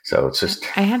 So it's just.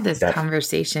 I had this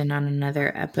conversation on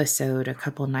another episode a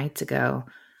couple nights ago.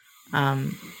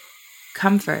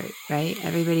 Comfort, right?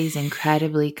 Everybody's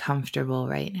incredibly comfortable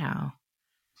right now.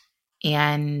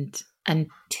 And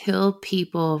until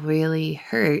people really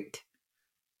hurt,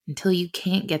 until you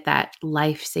can't get that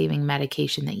life-saving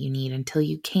medication that you need, until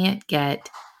you can't get,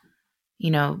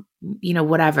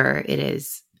 whatever it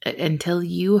is, until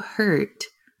you hurt,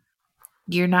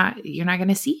 you're not going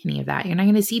to see any of that. You're not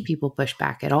going to see people push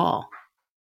back at all.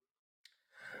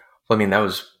 Well, I mean, that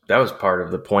was part of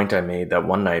the point I made that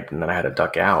one night, and then I had to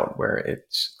duck out, where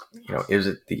it's, is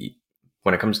it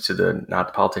when it comes to not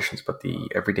the politicians, but the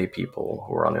everyday people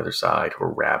who are on the other side, who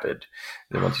are rabid,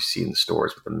 and the ones you see in the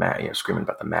stores with the screaming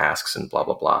about the masks and blah,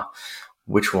 blah, blah,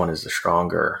 which one is the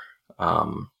stronger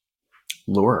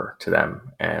lure to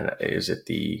them? And is it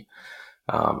the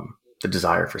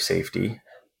desire for safety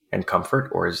and comfort,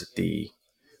 or is it the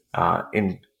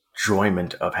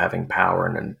enjoyment of having power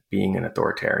and being an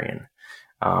authoritarian?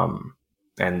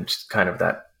 And just kind of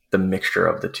the mixture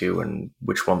of the two, and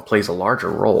which one plays a larger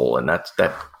role. And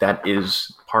that is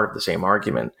part of the same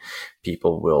argument.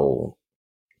 People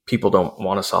don't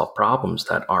want to solve problems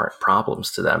that aren't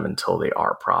problems to them until they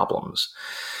are problems.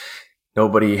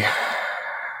 Nobody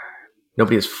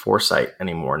has foresight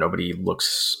anymore. Nobody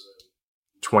looks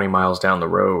 20 miles down the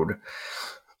road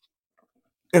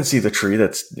and see the tree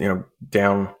that's,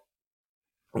 down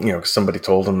 'cause somebody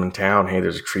told them in town, hey,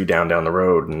 there's a tree down the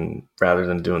road. And rather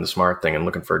than doing the smart thing and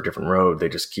looking for a different road, they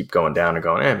just keep going down and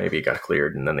going, maybe it got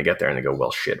cleared. And then they get there and they go,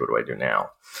 well, shit, what do I do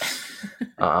now?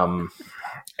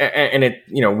 And it,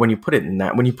 when you put it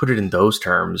in those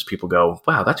terms, people go,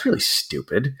 wow, that's really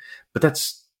stupid. But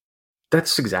that's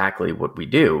exactly what we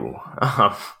do.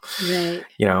 Right.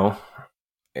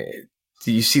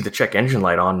 You see the check engine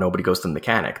light on, nobody goes to the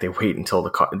mechanic. They wait until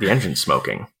the engine's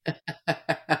smoking.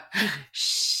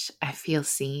 Shh, I feel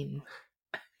seen.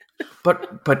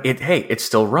 But it's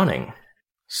still running.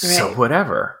 So Right.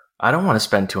 whatever. I don't want to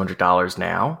spend $200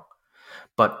 now,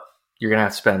 but you're going to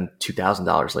have to spend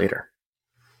 $2,000 later.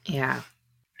 Yeah.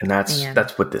 And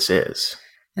that's what this is.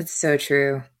 That's so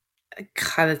true.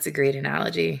 God, that's a great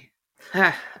analogy.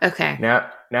 Okay. Now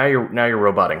you're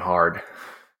roboting hard.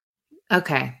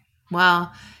 Okay.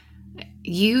 Well,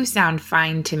 you sound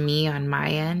fine to me on my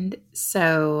end,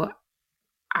 so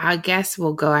I guess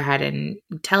we'll go ahead and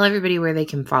tell everybody where they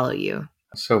can follow you.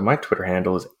 So my Twitter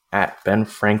handle is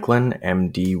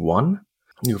 @BenFranklinMD1.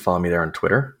 You can follow me there on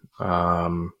Twitter. I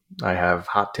have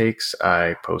hot takes.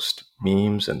 I post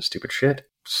memes and stupid shit.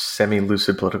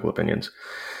 Semi-lucid political opinions.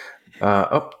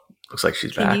 Looks like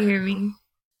she's back. Can you hear me?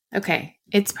 Okay.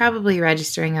 It's probably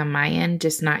registering on my end,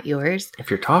 just not yours. If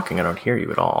you're talking, I don't hear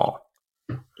you at all.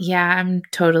 Yeah, I'm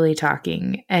totally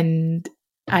talking, and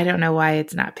I don't know why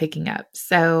it's not picking up.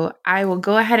 So I will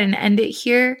go ahead and end it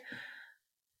here.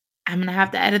 I'm going to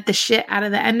have to edit the shit out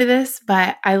of the end of this,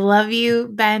 but I love you,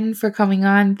 Ben, for coming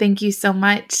on. Thank you so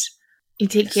much. You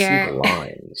take care. See the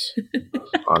lines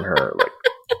on her,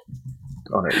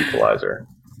 on her equalizer.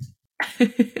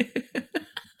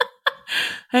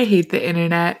 I hate the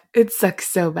internet. It sucks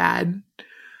so bad.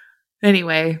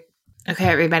 Anyway, okay,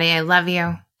 everybody, I love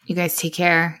you. You guys take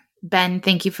care. Ben,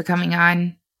 thank you for coming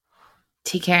on.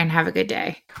 Take care and have a good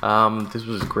day. This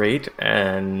was great,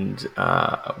 and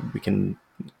we can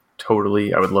I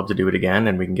would love to do it again,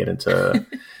 and we can get into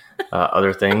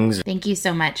other things. Thank you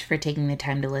so much for taking the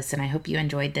time to listen. I hope you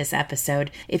enjoyed this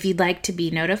episode. If you'd like to be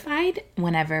notified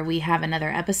whenever we have another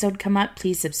episode come up,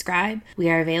 please subscribe. We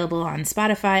are available on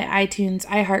Spotify, iTunes,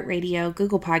 iHeartRadio,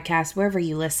 Google Podcasts, wherever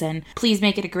you listen. Please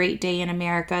make it a great day in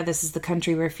America. This is the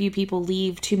country where few people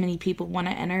leave, too many people want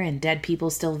to enter, and dead people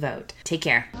still vote. Take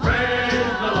care. Praise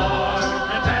the Lord,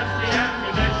 and pass the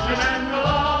ammunition, and we'll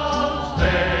all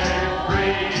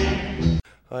stay free.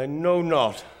 I know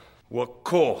not what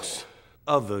course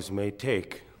others may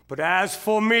take, but as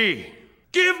for me,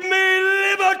 give me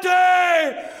liberty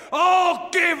or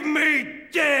give me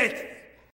death!